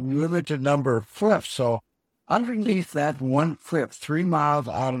have a limited number of cliffs. So underneath that one cliff, 3 miles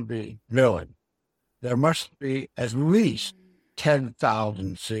out of the village, there must be at least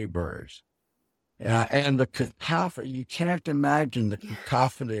 10,000 seabirds. And the cacophony, you can't imagine the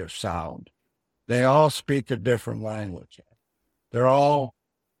cacophony of sound. They all speak a different language. They're all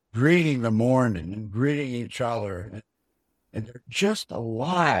greeting the morning and greeting each other. And they're just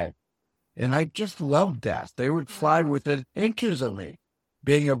alive. And I just loved that. They would fly within inches of me,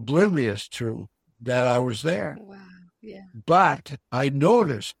 being oblivious to that I was there. Wow. Yeah. But I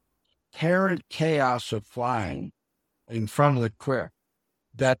noticed apparent chaos of flying in front of the cliff,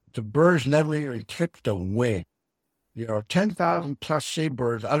 that the birds never even tipped a wing. 10,000 plus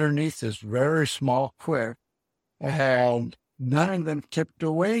seabirds underneath this very small cliff, and none of them tipped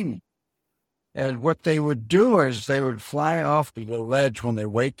a wing. And what they would do is they would fly off the ledge when they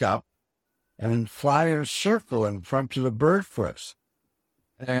wake up and fly in a circle in front of the bird twist.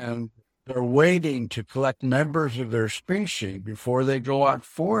 And they're waiting to collect members of their species before they go out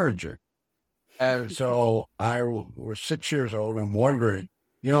foraging. And so I was 6 years old and wondering,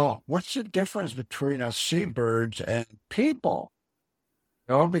 what's the difference between us seabirds and people?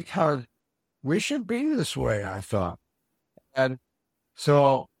 Because we should be this way, I thought. And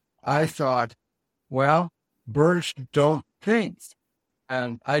so I thought, well, birds don't think.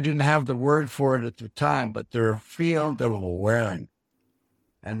 And I didn't have the word for it at the time, but they're a field of awareness.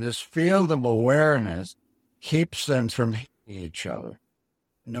 And this field of awareness keeps them from hitting each other,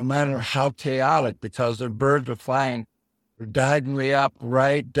 no matter how chaotic, because the birds are flying diagonally up,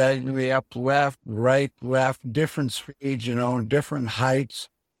 right, diagonally up, left, right, left, different speeds, different heights,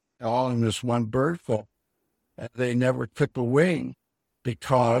 all in this one bird foot. And they never clip a wing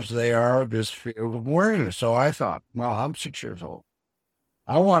because they are this field of awareness. So I thought, well, I'm 6 years old.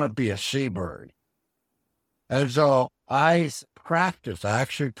 I want to be a seabird. And so I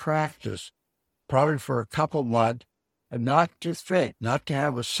actually practiced probably for a couple months, and not to think, not to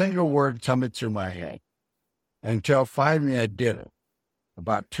have a single word coming through my head, until finally I did it.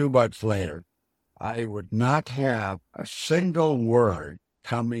 About 2 months later, I would not have a single word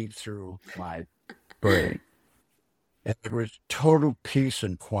coming through my brain. And it was total peace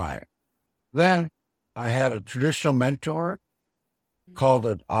and quiet. Then I had a traditional mentor called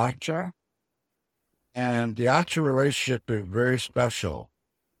an Acha, and the Acha relationship is very special.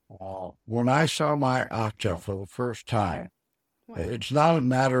 When I saw my Acha for the first time, it's not a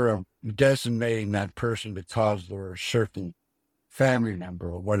matter of designating that person because they're a certain family member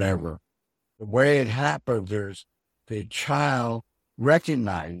or whatever. The way it happens is the child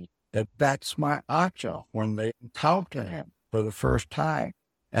recognizes that that's my Acha when they encounter him for the first time.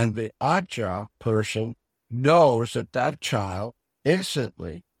 And the Acha person knows that that child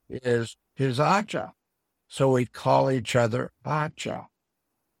instantly is his Acha. So we call each other Acha.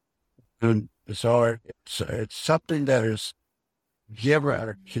 And so it's something that is given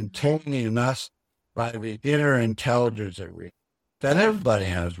or contained in us by the inner intelligence that everybody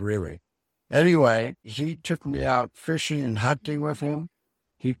has, really. Anyway, he took me out fishing and hunting with him.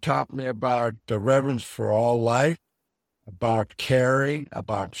 He taught me about the reverence for all life, about caring,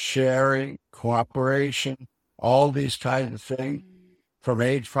 about sharing, cooperation, all these kinds of things from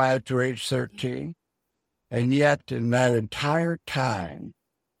age 5 to age 13. And yet, in that entire time,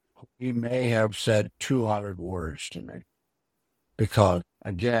 he may have said 200 words to me. Because,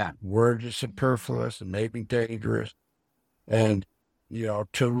 again, words are superfluous and maybe dangerous. And,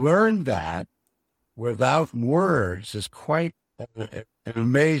 to learn that without words is quite an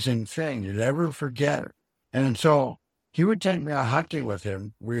amazing thing. You never forget it. And so he would take me out hunting with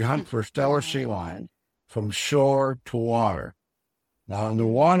him. We hunt for stellar sea Wow. lion from shore to water. Now, in the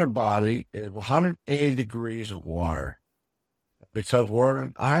Mm. water body, it's 180 degrees of water because we're on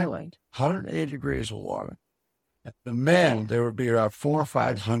an island, 180 degrees of water. And the men, there would be about 4 or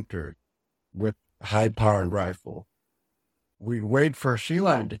 5 hunters with high-powered rifle. We'd wait for a sea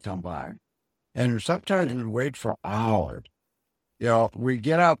lion to come by, and sometimes we'd wait for hours. We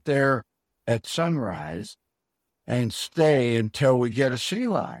get out there at sunrise and stay until we get a sea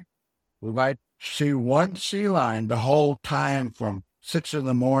lion. We might see one sea lion the whole time from 6 in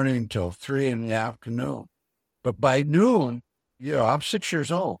the morning till 3 in the afternoon. But by noon, I'm 6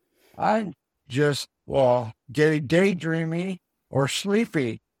 years old. I'm just, getting daydreamy or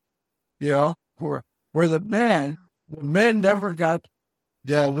sleepy, you know, where, where the men never got,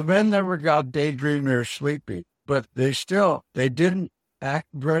 the men never got daydreamy or sleepy, but they didn't act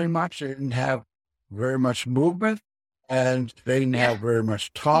very much. They didn't have very much movement, and they didn't Yeah. have very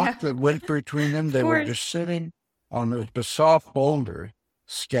much Yeah. talk that went between them. Of They were course. just sitting on the basalt boulder,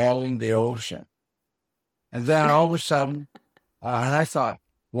 scaling the ocean. And then all of a sudden, and I thought,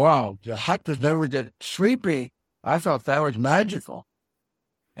 wow, the hunters never get sleepy. I thought that was magical.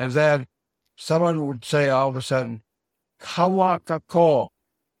 And then someone would say all of a sudden, Kawakako,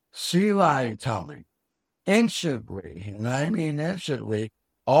 sea lion coming. Instantly, and I mean instantly,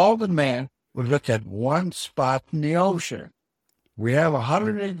 all the men would look at one spot in the ocean. We have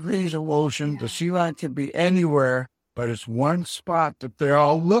 100 degrees of ocean. The Yeah. sea lion can be anywhere, but it's one spot that they're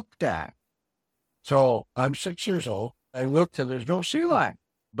all looked at. So I'm 6 years old. I looked and there's no sea lion,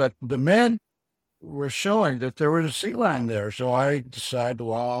 but the men were showing that there was a sea lion there. So I decided,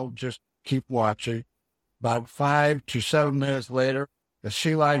 well, I'll just keep watching. About 5 to 7 minutes later, the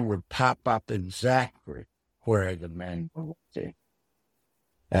sea lion would pop up exactly where the men were looking.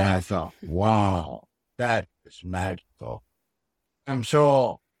 And I thought, wow, that is magical. And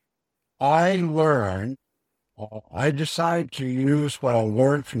so I learned, I decided to use what I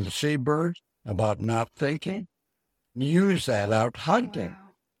learned from the seabirds about not thinking, use that out hunting.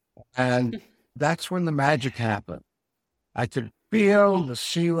 Wow. And that's when the magic happened. I could feel the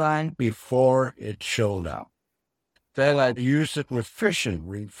sea lion before it showed up. Then I'd use it with fishing.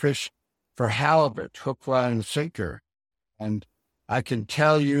 We fish for halibut, hook, line, and sinker. And I can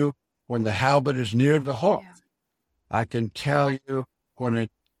tell you when the halibut is near the hook. Yeah. I can tell you when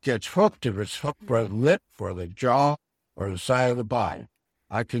it gets hooked, if it's hooked by the lip or the jaw or the side of the body.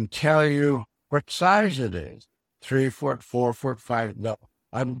 I can tell you what size it is, 3 foot, 4 foot, 5. No,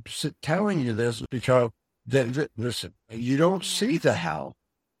 I'm telling you this because, listen, you don't see the halibut,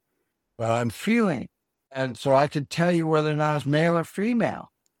 but I'm feeling. And so I can tell you whether or not it's male or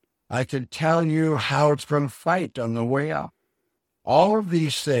female. I can tell you how it's going to fight on the way up. All of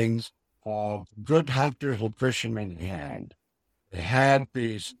these things, good hunters and fishermen had. They had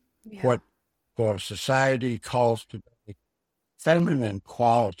these, Yeah. what society calls today, feminine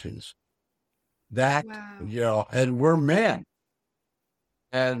qualities. That, Wow. and we're men.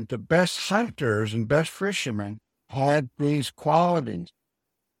 And the best hunters and best fishermen had these qualities.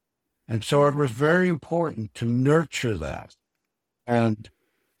 And so it was very important to nurture that. And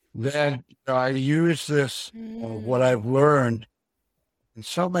then I use this, what I've learned in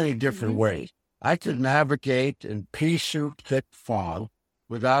so many different ways. I could navigate in pea soup thick fog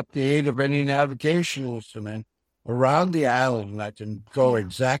without the aid of any navigation instrument around the island, and I can go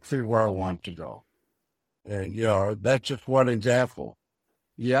exactly where I want to go. And, that's just one example.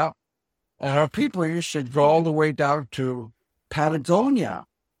 Yeah. And our people used to go all the way down to Patagonia,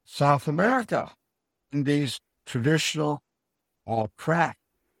 South America, in these traditional crafts.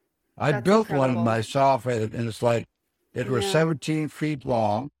 I That's built one incredible. myself, and it's like, it was Yeah. 17 feet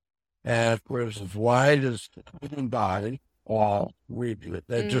long, and it was as wide as the human body.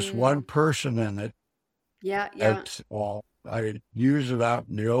 There's just one person in it. Yeah. Yeah. I use it out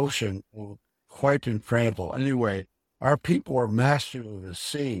in the ocean. Quite incredible. Anyway, our people were masters of the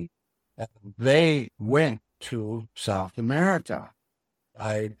sea, and they went to South America.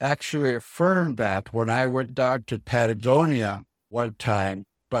 I actually affirmed that when I went down to Patagonia one time,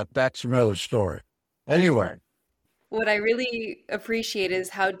 but that's another story. Anyway, What I really appreciate is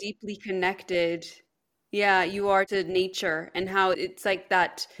how deeply connected, yeah, you are to nature and how it's like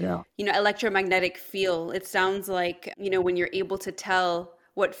that, yeah, electromagnetic feel. It sounds like, when you're able to tell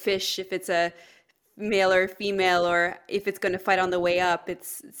what fish, if it's a male or female, or if it's going to fight on the way up,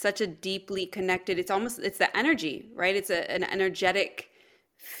 it's such a deeply connected, it's the energy, right? It's an energetic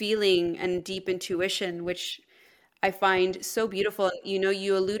feeling and deep intuition, which I find so beautiful.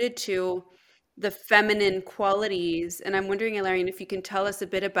 You alluded to the feminine qualities, and I'm wondering, Ilarion, if you can tell us a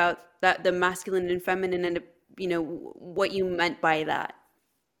bit about that, the masculine and feminine, and what you meant by that.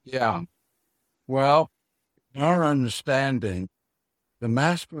 Yeah. Well, in our understanding, the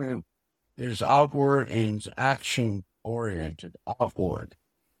masculine is outward and is action oriented, outward,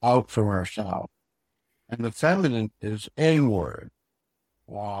 out from ourselves. And the feminine is inward.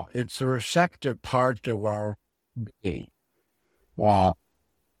 Well, it's the receptive part of our being. While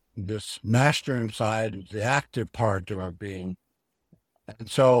this masculine side is the active part of our being. And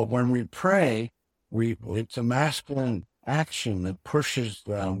so when we pray, it's a masculine action that pushes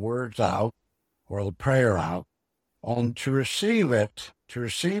the words out or the prayer out. And to receive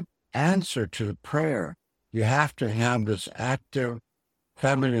answer to the prayer, you have to have this active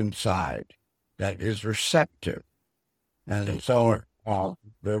feminine side that is receptive. And so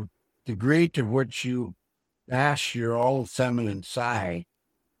the degree to which you ask your own feminine side,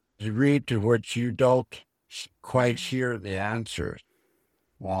 the degree to which you don't quite hear the answers,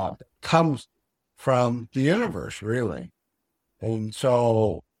 it comes from the universe, really. And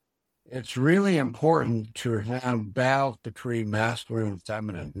so it's really important to have balance between masculine and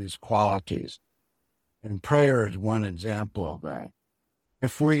feminine, these qualities. And prayer is one example of that.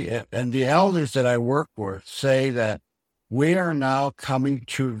 And the elders that I work with say that we are now coming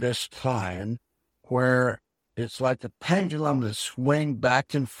to this time where it's like the pendulum that swings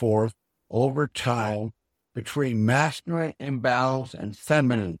back and forth over time between masculine imbalance and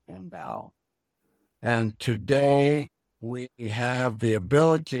feminine imbalance. And today we have the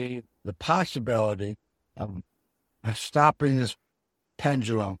possibility of stopping this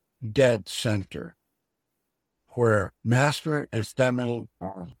pendulum dead center, where masculine and feminine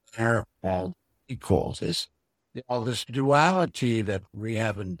are all equals. This duality that we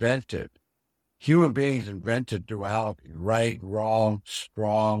have invented. Human beings invented duality: right, wrong,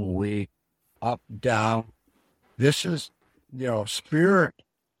 strong, weak, up, down. This is, spirit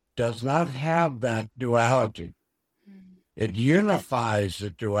does not have that duality. It unifies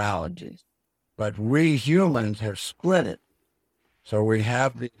the duality, but we humans have split it. So we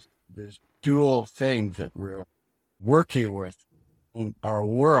have these dual things that we're working with in our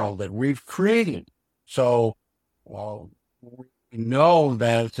world that we've created. So we know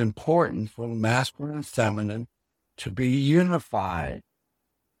that it's important for the masculine and feminine to be unified.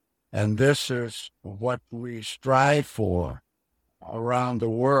 And this is what we strive for around the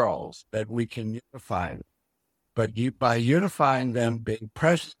world, that we can unify them. But by unifying them, being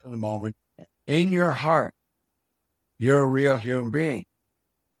present in the moment, in your heart, you're a real human being.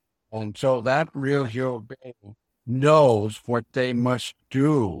 And so that real human being knows what they must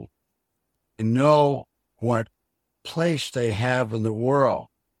do, and know what place they have in the world,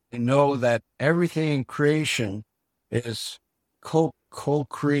 and know that everything in creation is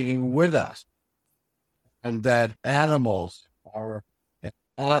co-creating with us, and that animals are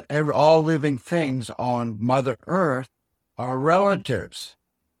all living things on Mother Earth are relatives,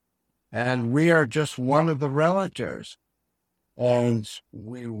 and we are just one of the relatives. And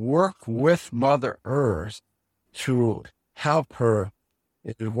we work with Mother Earth to help her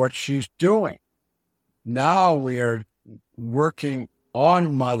in what she's doing. Now we are working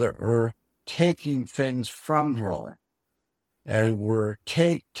on Mother Earth, taking things from her. And we're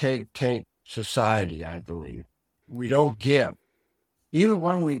take society, I believe. We don't give. Even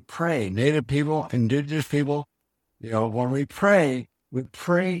when we pray, Native people, Indigenous people, when we pray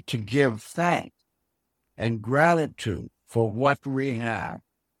to give thanks and gratitude for what we have.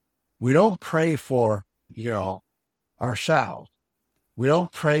 We don't pray for, ourselves. We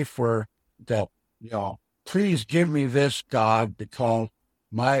don't pray for that, please give me this, God, because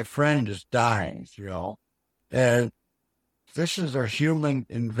my friend is dying, And this is a human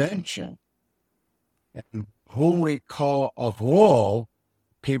invention. And whom we call of all,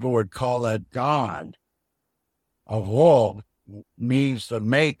 people would call that God. Of all means the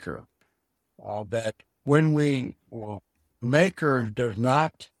maker. That when maker does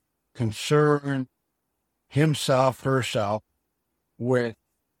not concern himself, herself with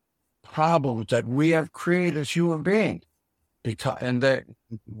problems that we have created as human beings, and that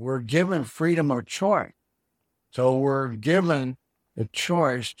we're given freedom of choice. So we're given a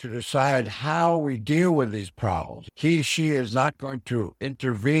choice to decide how we deal with these problems. She is not going to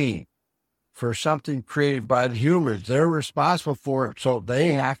intervene for something created by the humans. They're responsible for it, so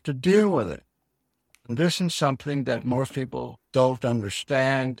they have to deal with it. And this is something that most people don't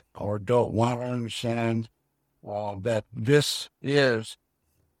understand or don't want to understand, that this is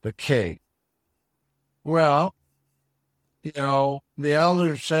the case. Well, the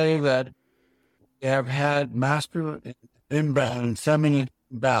elders say that we have had masculine imbalance and feminine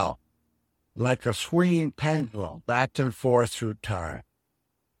imbalance, like a swinging pendulum back and forth through time.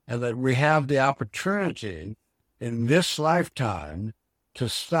 And that we have the opportunity in this lifetime to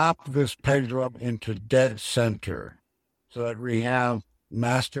stop this pendulum into dead center so that we have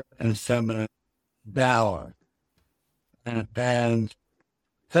masculine and feminine balance. And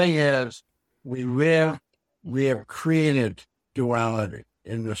thing is, we have created duality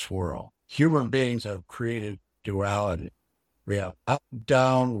in this world. Human beings have created duality. We have up,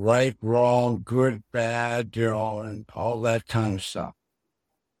 down, right, wrong, good, bad, and all that kind of stuff.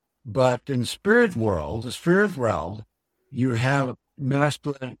 But in the spirit realm, you have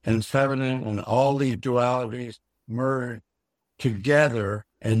masculine and feminine and all these dualities merged together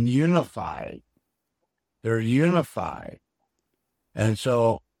and unified. They're unified. And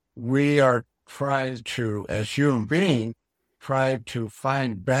so we are trying to, as human beings, try to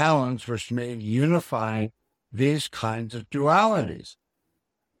find balance, which may unify these kinds of dualities.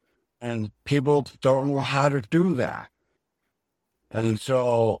 And people don't know how to do that. And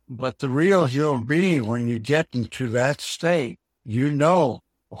so, but the real human being, when you get into that state, you know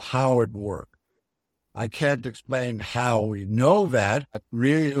how it works. I can't explain how we know that, but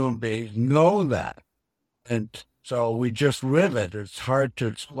real human beings know that. And so we just live it. It's hard to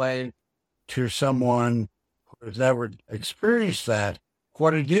explain to someone who has never experienced that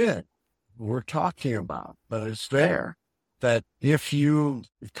what it is we're talking about. But it's there that if you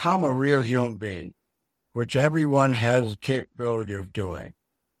become a real human being, which everyone has the capability of doing,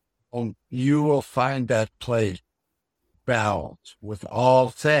 you will find that place balanced with all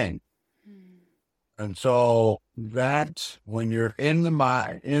things. And so that's when you're in the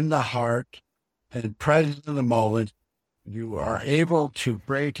mind, in the heart, and present in the moment, you are able to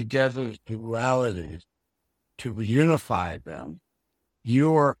bring together dualities, to unify them.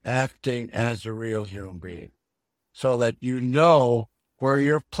 You are acting as a real human being so that you know where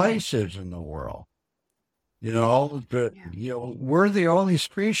your place is in the world. We're the only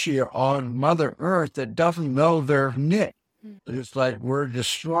species on Mother Earth that doesn't know their niche. It's like we're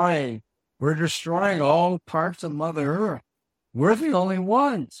destroying all parts of Mother Earth. We're the only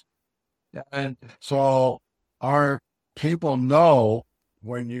ones. And so our people know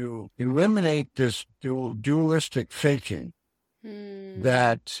when you eliminate this dualistic thinking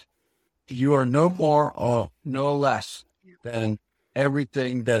that you are no more or no less than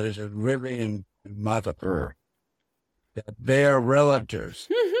everything that is living in Mother Earth, that they are relatives.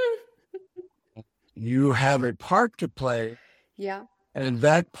 You have a part to play. Yeah. And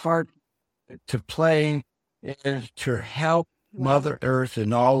that part to play is to help Mother Earth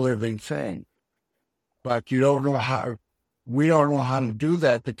and all living things. But we don't know how to do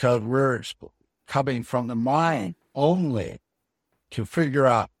that because we're coming from the mind only to figure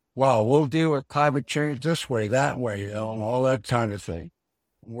out, well, we'll deal with climate change this way, that way, and all that kind of thing.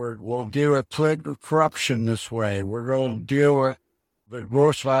 We'll deal with political corruption this way. We're going to deal with the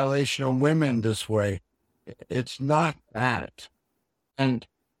gross violation of women this way. It's not that. And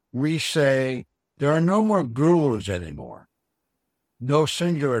we say there are no more gurus anymore. No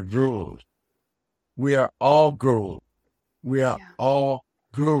singular gurus. We are all gurus. We are all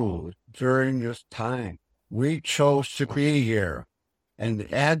gurus during this time. We chose to be here. And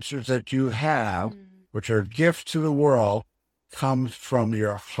the answers that you have, which are gifts to the world, comes from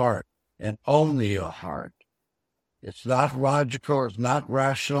your heart and only your heart. It's not logical, it's not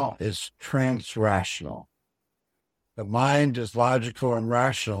rational, it's trans-rational. The mind is logical and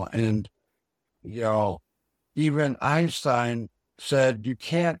rational. And, even Einstein said you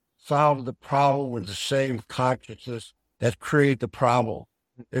can't solve the problem with the same consciousness that created the problem.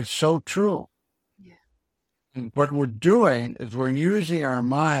 It's so true. Yeah. And what we're doing is we're using our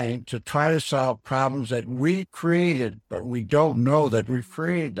mind to try to solve problems that we created, but we don't know that we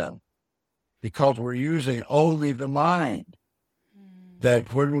created them because we're using only the mind.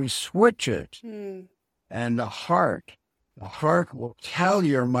 That when we switch it and the heart will tell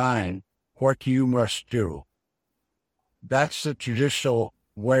your mind what you must do. That's the traditional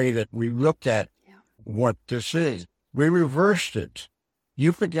way that we looked at what this is. We reversed it.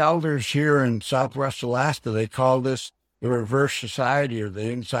 Yupik elders here in Southwest Alaska, they call this the reverse society or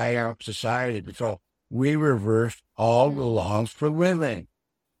the inside-out society because we reversed all the laws for living.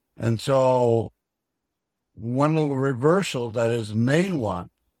 And so one of the reversals that is the main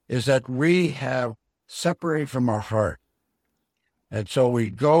one is that we have separated from our heart. And so we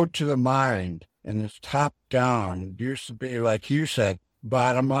go to the mind and it's top down. It used to be, like you said,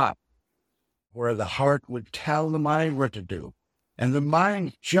 bottom up, where the heart would tell the mind what to do. And the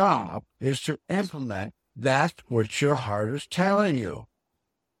mind's job is to implement that which your heart is telling you.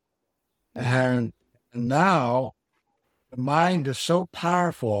 And now the mind is so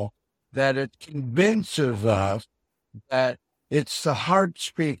powerful that it convinces us that it's the heart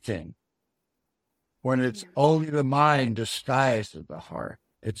speaking. when it's only the mind disguised as the heart.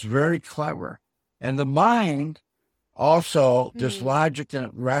 It's very clever. And the mind also, this logic and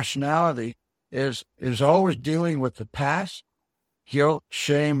rationality is always dealing with the past, guilt,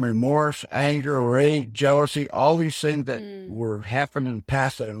 shame, remorse, anger, rage, jealousy, all these things that were happening in the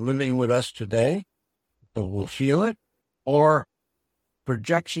past that are living with us today, but we'll feel it, or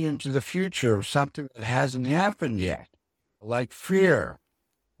projection into the future of something that hasn't happened yet, like fear.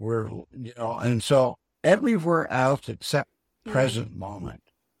 And so everywhere else except present moment.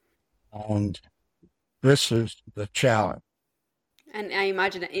 And this is the challenge. And I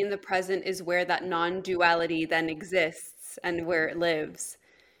imagine in the present is where that non-duality then exists and where it lives.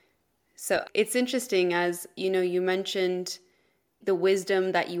 So it's interesting, as you mentioned the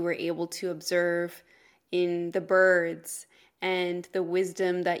wisdom that you were able to observe in the birds, and the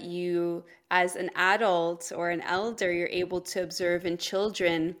wisdom that you, as an adult or an elder, you're able to observe in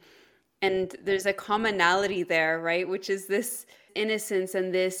children. And there's a commonality there, right? Which is this innocence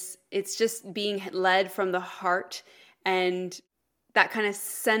and it's just being led from the heart, and that kind of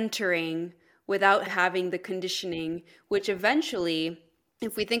centering without having the conditioning, which eventually,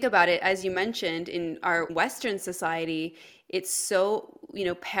 if we think about it, as you mentioned, in our Western society, it's so,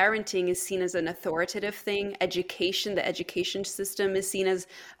 parenting is seen as an authoritative thing. The education system is seen as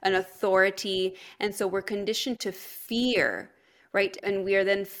an authority. And so we're conditioned to fear, right? And we are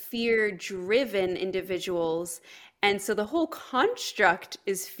then fear-driven individuals. And so the whole construct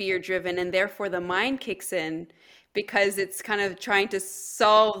is fear-driven, and therefore the mind kicks in, because it's kind of trying to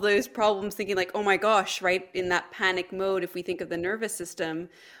solve those problems, thinking like, oh my gosh, right? In that panic mode, if we think of the nervous system.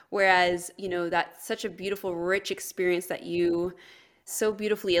 Whereas, that's such a beautiful, rich experience that you so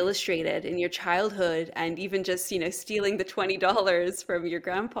beautifully illustrated in your childhood, and even just, stealing the $20 from your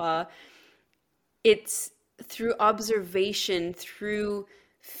grandpa. It's through observation, through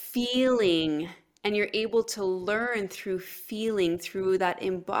feeling, and you're able to learn through feeling, through that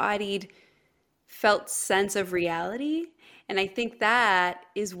embodied felt sense of reality. And I think that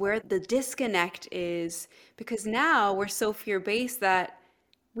is where the disconnect is, because now we're so fear-based that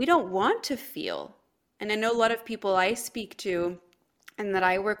we don't want to feel. And I know a lot of people I speak to and that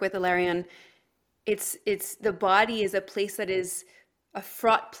I work with, Ilarion, it's the body is a place that is a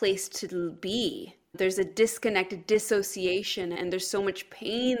fraught place to be. There's a disconnected dissociation, and there's so much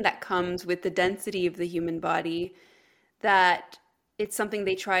pain that comes with the density of the human body, that it's something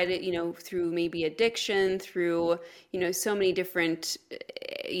they try to, through maybe addiction, through, so many different,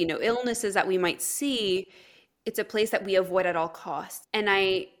 illnesses that we might see. It's a place that we avoid at all costs. And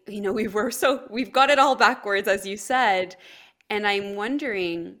we've got it all backwards, as you said. And I'm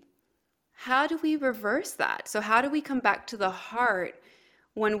wondering, how do we reverse that? So how do we come back to the heart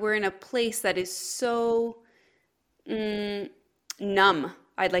when we're in a place that is so numb?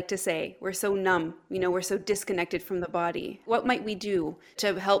 I'd like to say we're so numb, we're so disconnected from the body. What might we do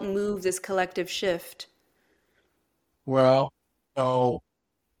to help move this collective shift? Well, so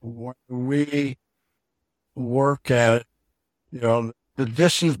when we work at it, the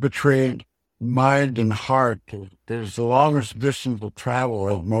distance between mind and heart is the longest distance we'll travel,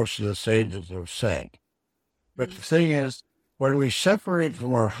 as most of the sages have said. But the thing is, when we separate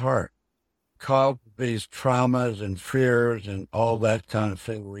from our heart, cause these traumas and fears and all that kind of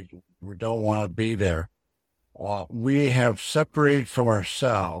thing, we don't want to be there. We have separated from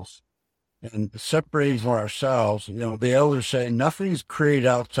ourselves, and separating from ourselves, the elders say nothing's created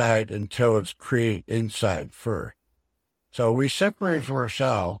outside until it's created inside first. So we separate from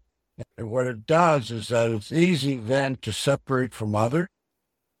ourselves, and what it does is that it's easy then to separate from others.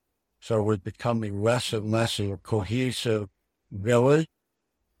 So we're becoming less and less of a cohesive village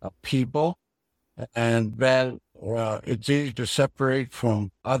of people. And then it's easy to separate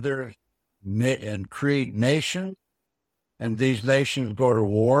from others and create nations. And these nations go to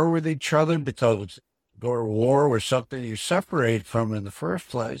war with each other because go to war with something you separate from in the first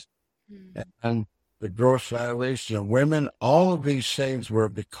place. And the gross violation of women, all of these things were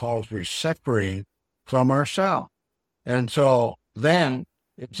because we're separating from ourselves. And so then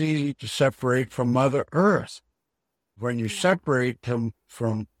it's easy to separate from Mother Earth. When you separate them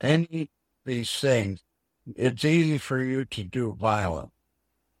from any of these things, it's easy for you to do violence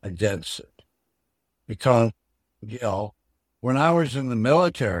against it. Because, when I was in the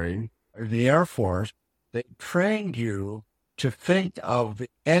military, or the Air Force, they trained you to think of the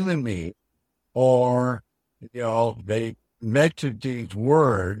enemy, or, they mentioned these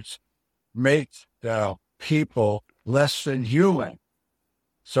words, make the people less than human.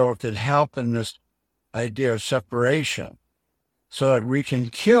 So it could help in this idea of separation so that we can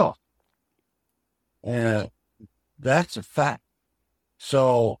kill. And that's a fact.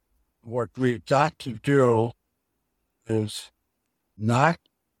 So what we've got to do is not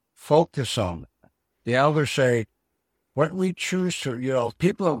focus on it. The elders say, what we choose to,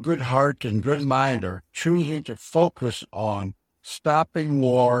 people of good heart and good mind are choosing to focus on stopping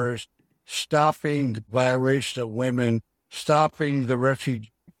wars, stopping the violation of women, stopping the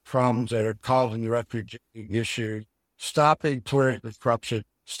refugee problems that are causing the refugee issue, stopping political corruption.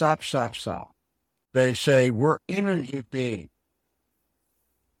 Stop. They say we're energy beings.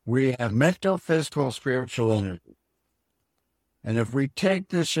 We have mental, physical, spiritual energy. And if we take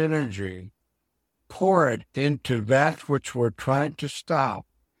this energy, pour it into that which we're trying to stop,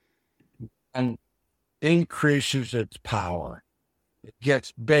 and increases its power. It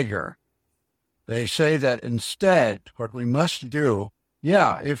gets bigger. They say that instead, what we must do,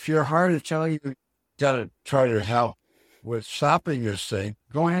 if your heart is telling you got to try to help with stopping this thing,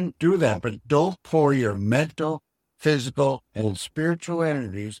 go ahead and do that. But don't pour your mental, physical, and spiritual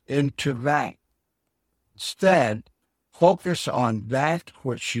energies into that. Instead, focus on that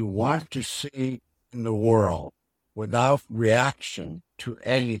which you want to see in the world without reaction to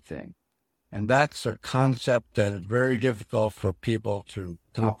anything. And that's a concept that is very difficult for people to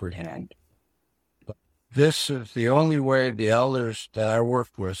comprehend. But this is the only way the elders that I work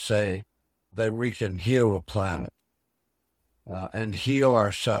with say that we can heal a planet and heal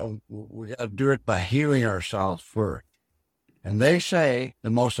ourselves. We got to do it by healing ourselves first. And they say the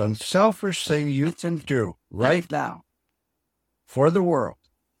most unselfish thing you can do right now for the world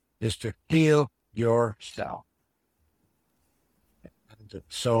is to heal yourself. And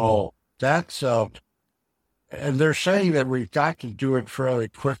so that's, and they're saying that we've got to do it fairly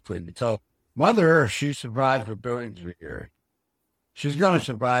quickly because Mother Earth, she survived for billions of years. She's going to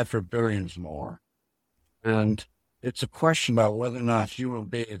survive for billions more. And it's a question about whether or not human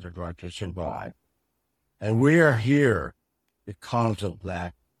beings are going to survive. And we are here because of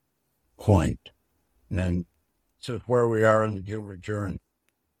that point. And this is where we are in the human journey.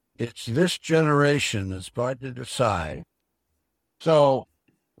 It's this generation that's going to decide. So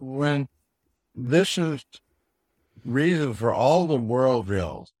when this is reason for all the world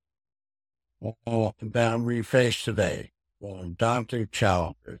ills that we face today, daunting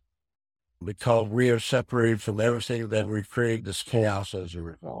challenges, because we are separated from everything that we create this chaos as a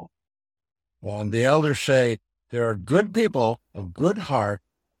result. And the elders say there are good people of good heart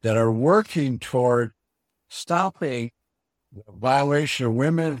that are working toward stopping the violation of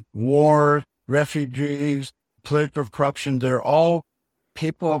women, war, refugees, political corruption. They're all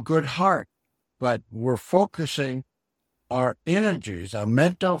people of good heart, but we're focusing our energies, our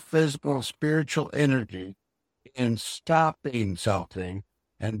mental, physical, spiritual energy in stopping something,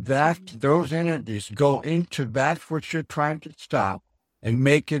 and those energies go into that which you're trying to stop and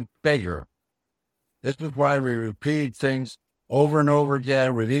make it bigger. This is why we repeat things over and over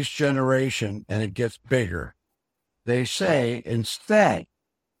again with each generation, and it gets bigger. They say instead,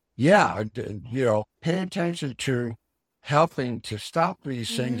 pay attention to helping to stop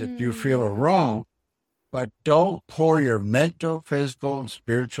these things that you feel are wrong, but don't pour your mental, physical, and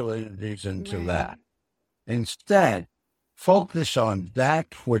spiritual energies into that. Instead, focus on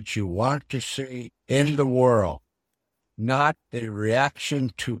that which you want to see in the world, not a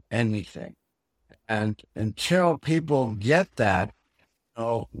reaction to anything. And until people get that,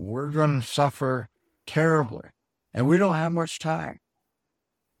 we're going to suffer terribly. And we don't have much time.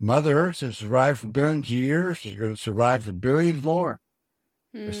 Mother Earth has survived for billions of years. She's going to survive for billions more.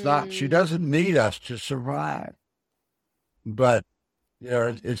 It's not, she doesn't need us to survive. But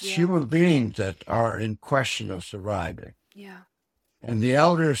it's human beings that are in question of surviving. Yeah. And the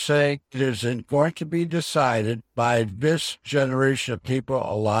elders say it isn't going to be decided by this generation of people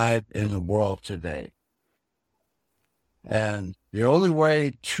alive in the world today. And the only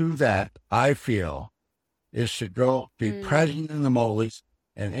way to that, I feel, is to go be present in the moment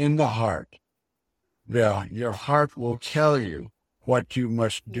and in the heart. Your heart will tell you what you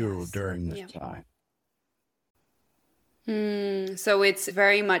must do during this time. So it's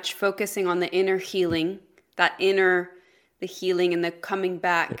very much focusing on the inner healing, the healing and the coming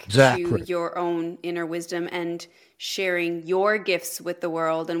back to your own inner wisdom and sharing your gifts with the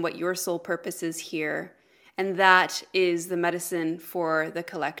world and what your soul purpose is here. And that is the medicine for the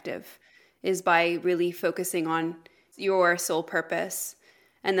collective, is by really focusing on your soul purpose.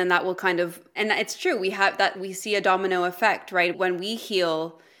 And then that will and it's true, we see a domino effect, right? When we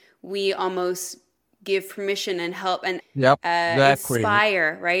heal, we almost give permission and help and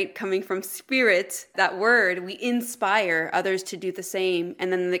inspire, right? Coming from spirit, that word, we inspire others to do the same.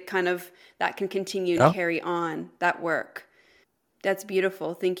 And then that can continue to carry on that work. That's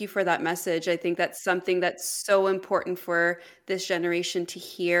beautiful. Thank you for that message. I think that's something that's so important for this generation to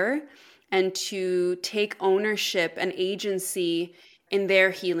hear and to take ownership and agency in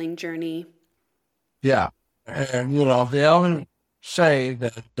their healing journey. Yeah. And, the elders say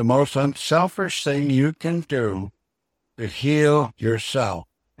that the most unselfish thing you can do to heal yourself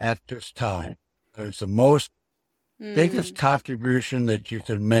at this time is the most biggest Mm, contribution that you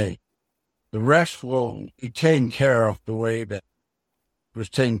can make. The rest will be taken care of the way that was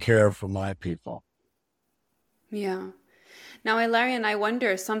taken care of for my people. yeah. Now, Ilarion, I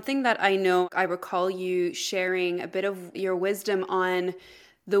wonder something that I know I recall you sharing a bit of your wisdom on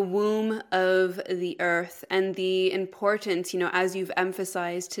the womb of the earth and the importance, as you've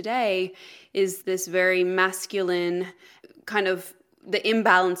emphasized today, is this very masculine kind of the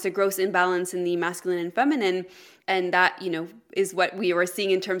imbalance, the gross imbalance in the masculine and feminine. And that, is what we were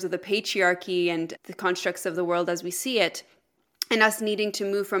seeing in terms of the patriarchy and the constructs of the world as we see it. And us needing to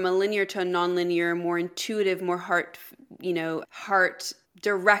move from a linear to a nonlinear, more intuitive, more heart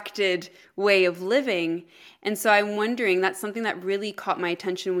directed way of living. And so I'm wondering, that's something that really caught my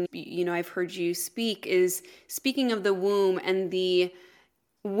attention when, I've heard you speak, is speaking of the womb and the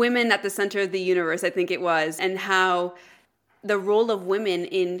women at the center of the universe, I think it was, and how the role of women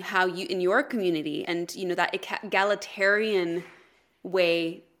in how you, in your community, and, that egalitarian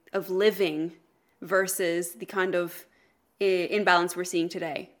way of living versus the kind of imbalance we're seeing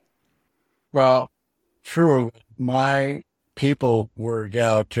today. Well, true, my people were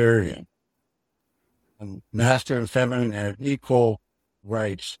egalitarian, and masculine and feminine had equal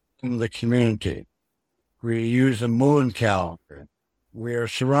rights in the community. We use a moon calendar. We are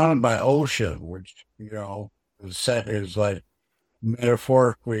surrounded by ocean, which, is like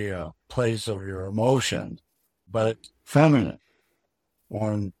metaphorically a place of your emotions, but it's feminine.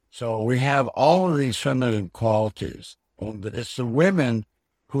 So we have all of these feminine qualities. And it's the women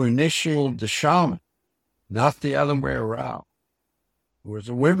who initiated the shaman, not the other way around. It was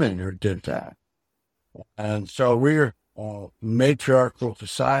the women who did that. And so we're a matriarchal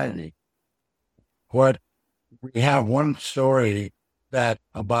society. We have one story that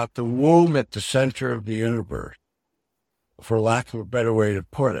about the womb at the center of the universe, for lack of a better way to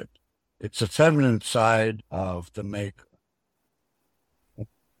put it. It's the feminine side of the maker.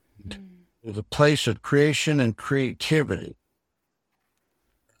 It's a place of creation and creativity.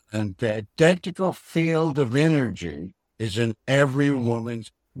 And the identical field of energy is in every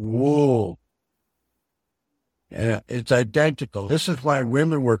woman's womb. It's identical. This is why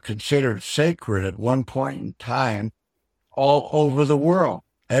women were considered sacred at one point in time all over the world.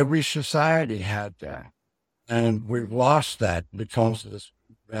 Every society had that. And we've lost that because of this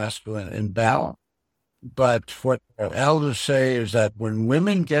masculine imbalance. But what elders say is that when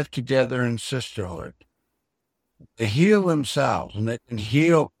women get together in sisterhood, they heal themselves, and they can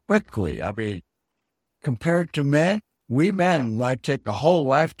heal quickly. I mean, compared to men, we men might take a whole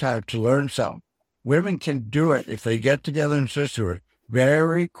lifetime to learn something. Women can do it if they get together in sisterhood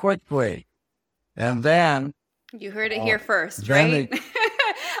very quickly. And then... You heard it here first, right?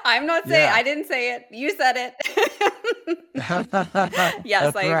 I'm not saying, I didn't say it. You said it.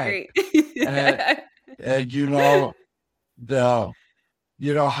 Yes, I agree. And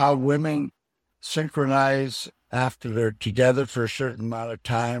how women synchronize after they're together for a certain amount of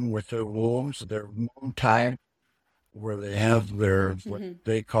time with their wombs, their womb time, where they have their what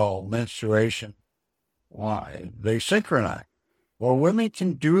they call menstruation. Why they synchronize? Well, women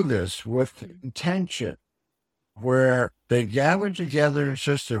can do this with intention, where they gather together in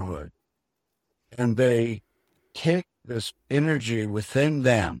sisterhood, and they take this energy within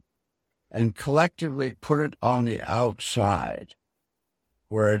them and collectively put it on the outside,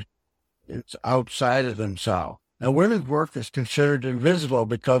 where it's outside of themselves. Now, women's work is considered invisible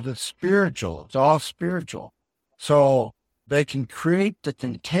because it's spiritual. It's all spiritual. So they can create the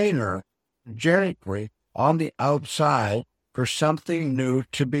container energetically on the outside for something new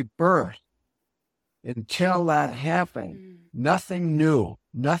to be birthed. Until that happens, nothing new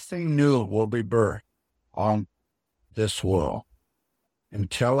will be birthed on this world.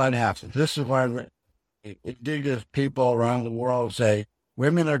 Until that happens. This is why indigenous people around the world say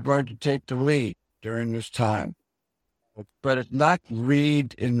women are going to take the lead during this time. But it's not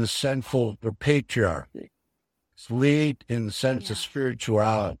lead in the sense of the patriarchy. It's lead in the sense of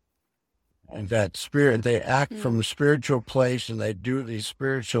spirituality. And that spirit, they act from a spiritual place, and they do these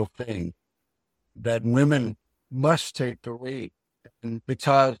spiritual things that women must take the lead. And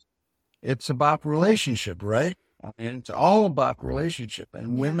because it's about relationship, right? I mean, it's all about relationship,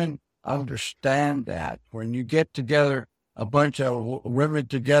 and women understand that. When you get together, a bunch of women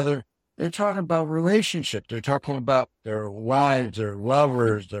together, they're talking about relationships. They're talking about their wives, their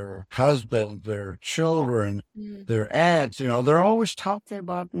lovers, their husbands, their children, their ads. They're always talking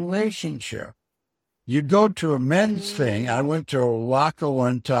about relationship. You go to a men's thing. I went to a Waka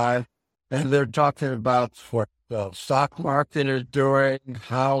one time, and they're talking about what the stock market is doing,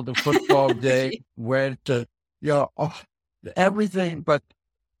 how the football game went, everything but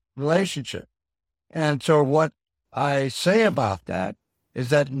relationship. And so what I say about that is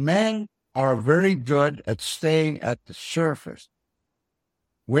that men are very good at staying at the surface.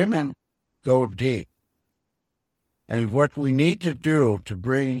 Women go deep. And what we need to do to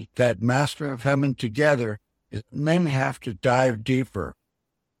bring that master of heaven together is men have to dive deeper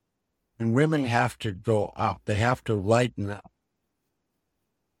and women have to go up. They have to lighten up.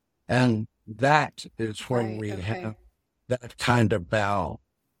 And that is when we have that kind of battle.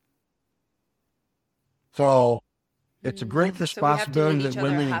 So it's a great responsibility that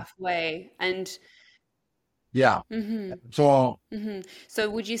women halfway. And yeah. So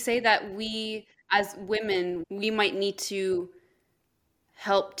would you say that we as women, we might need to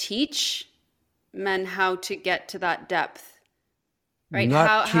help teach men how to get to that depth, right?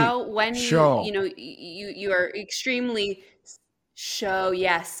 When you are extremely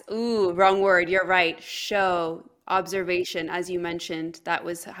yes. Ooh, wrong word. You're right. Show, observation, as you mentioned, that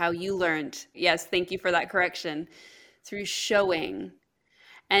was how you learned. Yes, thank you for that correction. Through showing.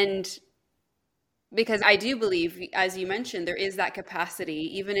 And because I do believe, as you mentioned, there is that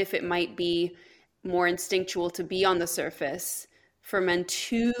capacity, even if it might be more instinctual to be on the surface, for men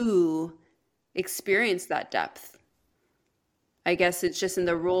to experience that depth. I guess it's just in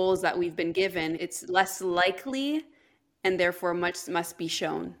the roles that we've been given, it's less likely, and therefore much must be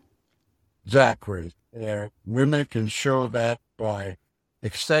shown. Exactly. Women can show that by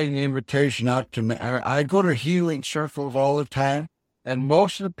extending the invitation out to men. I go to healing circles all the time, and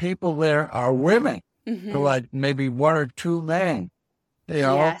most of the people there are women. So like maybe one or two men.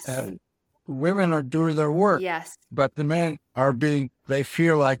 Women are doing their work. Yes. But the men they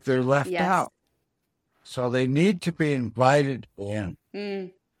feel like they're left out. So they need to be invited in.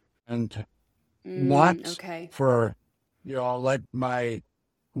 And not for, like my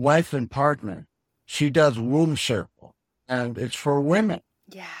wife and partner, she does womb circle, and it's for women.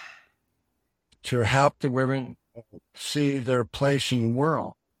 Yeah. To help the women see their place in the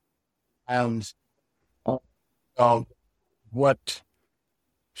world. And what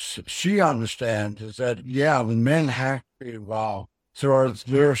she understands is that, the men have to be involved. So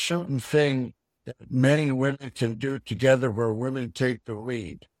there are certain things that men and women can do together where women take the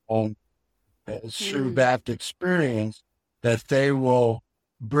lead. Through that experience, that they will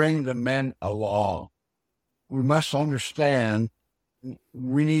bring the men along. We must understand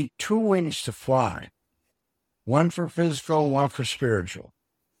we need two wings to fly. One for physical, one for spiritual.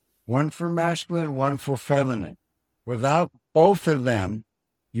 One for masculine, one for feminine. Without both of them,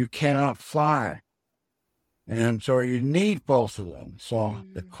 you cannot fly. And so you need both of them. So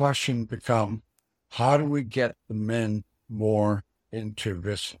the question becomes, how do we get the men more into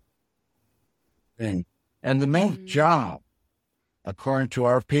this thing? And the men's job, according to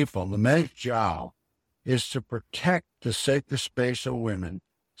our people, the men's job is to protect the sacred space of women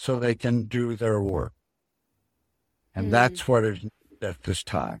so they can do their work. And that's what is at this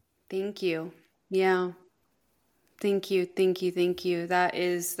time. Thank you. Yeah. Thank you. That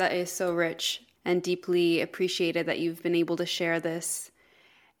is so rich and deeply appreciated that you've been able to share this.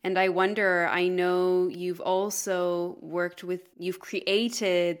 And I wonder, I know you've also you've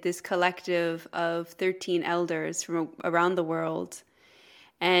created this collective of 13 elders from around the world.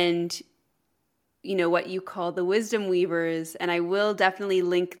 And what you call the wisdom weavers. And I will definitely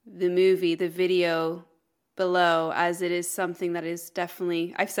link the video below, as it is something that is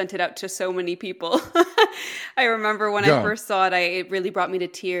definitely, I've sent it out to so many people. I remember when I first saw it, it really brought me to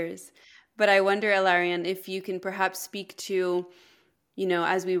tears. But I wonder, Ilarion, if you can perhaps speak to,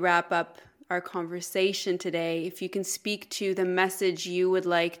 as we wrap up our conversation today, if you can speak to the message you would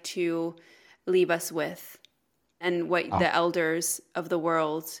like to leave us with and what the elders of the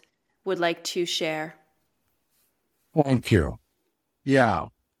world would like to share. Thank you. Yeah.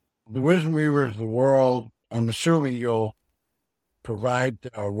 The wisdom weavers of the world, I'm assuming you'll provide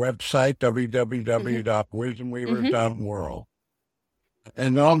our website, www.wisdomweavers.world.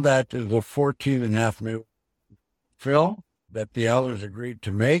 And on that is a 14.5-minute film that the elders agreed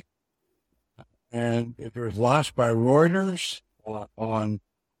to make. And it was launched by Reuters on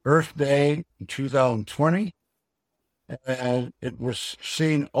Earth Day in 2020. And it was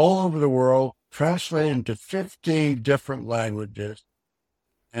seen all over the world, translated into 15 different languages,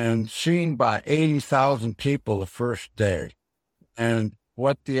 and seen by 80,000 people the first day. And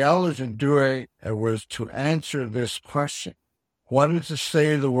what the elders are doing was to answer this question. What is the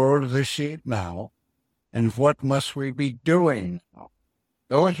state of the world as they see it now? And what must we be doing now?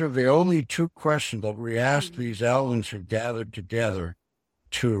 Those are the only two questions that we ask these elders who gathered together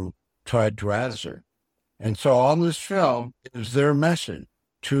to try to answer. And so on this film is their message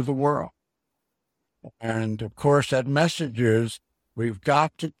to the world. And of course, that message is we've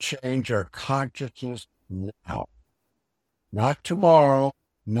got to change our consciousness now. Not tomorrow,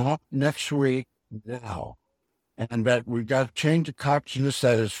 not next week, now. And that we've got to change the consciousness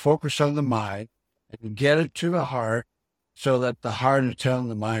that is focused on the mind and get it to the heart so that the heart is telling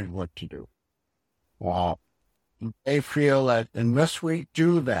the mind what to do. Wow. They feel that unless we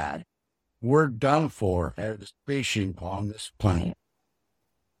do that, we're done for as a species on this planet.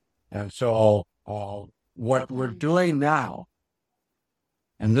 And so what we're doing now,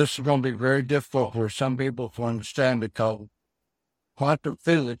 and this is going to be very difficult for some people to understand because quantum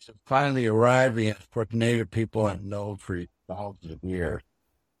physics is finally arriving at what Native people have known for thousands of years.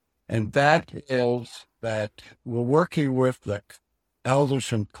 And that is that we're working with the elders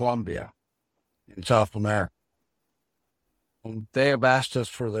from Colombia in South America. And they have asked us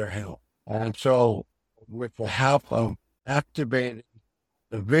for their help. And so with the help of activating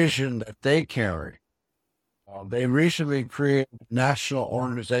the vision that they carry, they recently created a national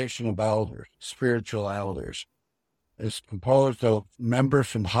organization of elders, spiritual elders. It's composed of members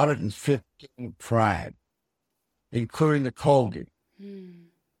from 115 tribes, including the Kogi.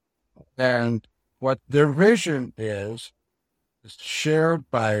 And what their vision is shared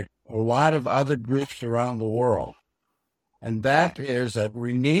by a lot of other groups around the world. And that is that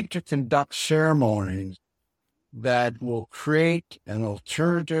we need to conduct ceremonies that will create an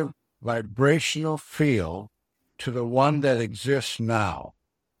alternative vibrational field to the one that exists now,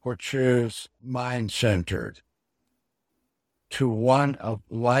 which is mind-centered, to one of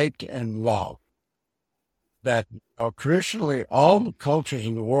light and love. That traditionally all the cultures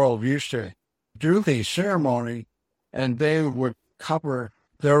in the world used to do these ceremonies and they would cover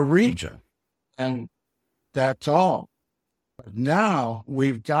their region. And that's all. But now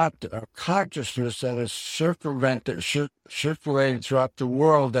we've got a consciousness that is circulating throughout the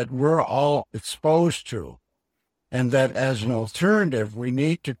world that we're all exposed to. And that as an alternative, we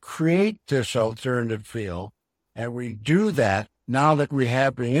need to create this alternative field. And we do that now that we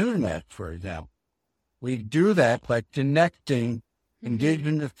have the internet, for example. We do that by connecting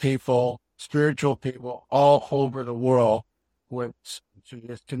indigenous people, spiritual people all over the world with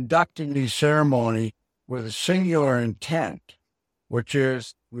just conducting these ceremonies with a singular intent, which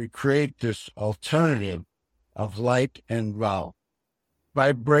is we create this alternative of light and love,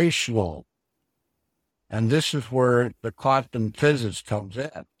 vibrational. And this is where the quantum physics comes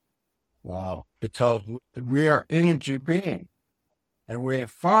in. Wow. Because we are energy beings, and we're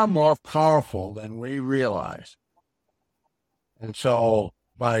far more powerful than we realize. And so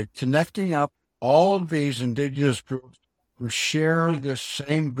by connecting up all of these indigenous groups who share this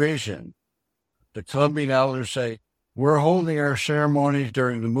same vision, the Colombian elders say, we're holding our ceremonies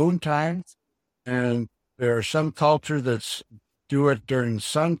during the moon times, and there are some cultures that do it during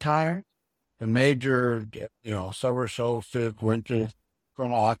sun time, the major, summer solstice, winter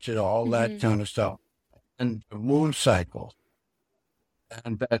equinox, all that kind of stuff, and the moon cycles.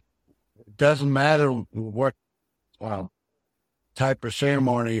 And that it doesn't matter what type of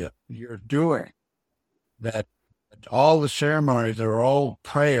ceremony you're doing, that all the ceremonies are all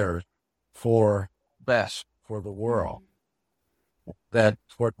prayers for best for the world. That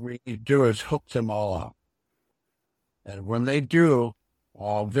what we do is hook them all up. And when they do,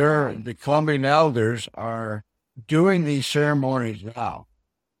 the Colombian elders are doing these ceremonies now.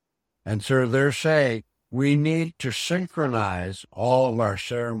 And so they're saying, we need to synchronize all of our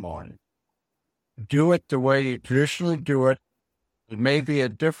ceremonies. Do it the way you traditionally do it. It may be a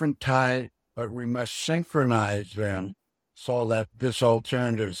different time, but we must synchronize them so that this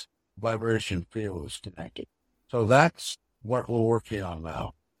alternative vibration field is connected. So that's what we're working on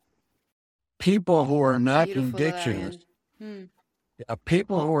now. People who are not indigenous,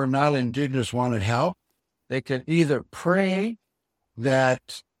 people who are not indigenous wanted help. They can either pray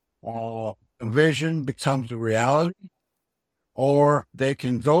that a vision becomes a reality, or they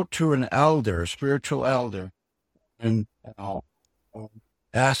can go to an elder, a spiritual elder, and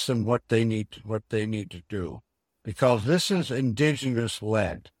ask them what they need to do, because this is indigenous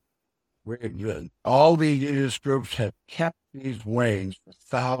led. All the indigenous groups have kept these ways for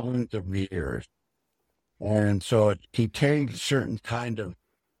thousands of years, and so it contains a certain kind of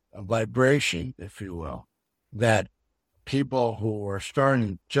a vibration, if you will, that people who are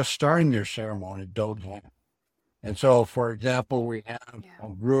just starting their ceremony don't have. And so, for example, we have a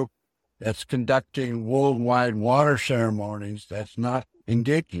group that's conducting worldwide water ceremonies that's not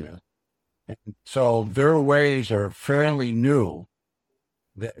indigenous. And so their ways are fairly new.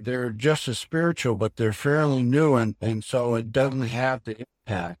 They're just as spiritual, but they're fairly new. And so it doesn't have the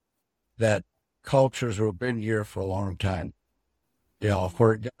impact that cultures who have been here for a long time.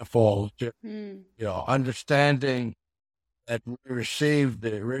 For example, understanding that we received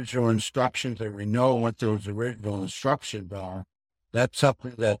the original instructions, that we know what those original instructions are, that's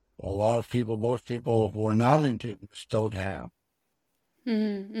something that a lot of people, most people who are not indigenous don't have.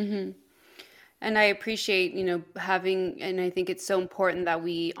 Mm-hmm, mm-hmm. And I appreciate, having, and I think it's so important that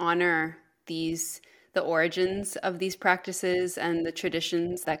we honor the origins of these practices and the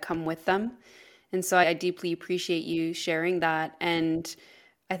traditions that come with them. And so I deeply appreciate you sharing that. And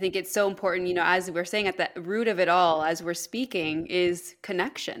I think it's so important, as we're saying, at the root of it all, as we're speaking, is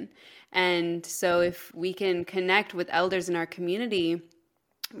connection. And so if we can connect with elders in our community,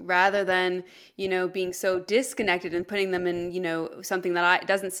 rather than, being so disconnected and putting them in, something that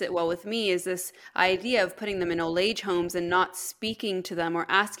doesn't sit well with me, is this idea of putting them in old age homes and not speaking to them or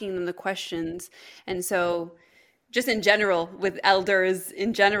asking them the questions. And so just in general, with elders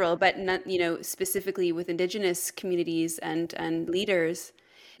in general, but not, specifically with Indigenous communities and leaders,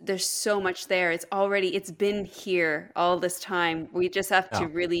 there's so much there. It's been here all this time. We just have to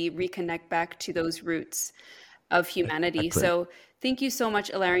really reconnect back to those roots of humanity. Exactly. So thank you so much,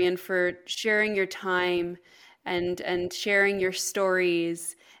 Ilarion, for sharing your time and sharing your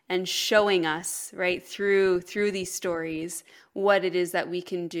stories and showing us, right, through these stories, what it is that we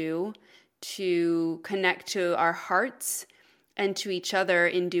can do to connect to our hearts and to each other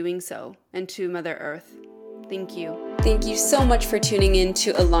in doing so, and to Mother Earth. Thank you. Thank you so much for tuning in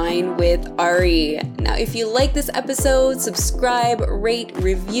to Align with Ari. Now, if you like this episode, subscribe, rate,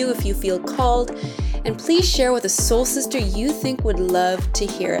 review if you feel called, and please share with a soul sister you think would love to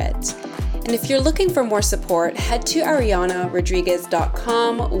hear it. And if you're looking for more support, head to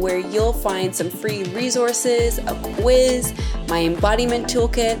arianarodriguez.com, where you'll find some free resources, a quiz, my embodiment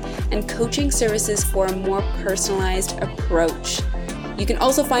toolkit, and coaching services for a more personalized approach. You can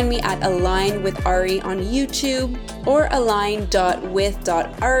also find me at Align with Ari on YouTube or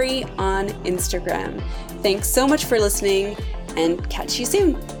align.with.ari on Instagram. Thanks so much for listening, and catch you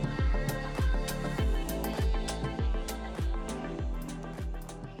soon.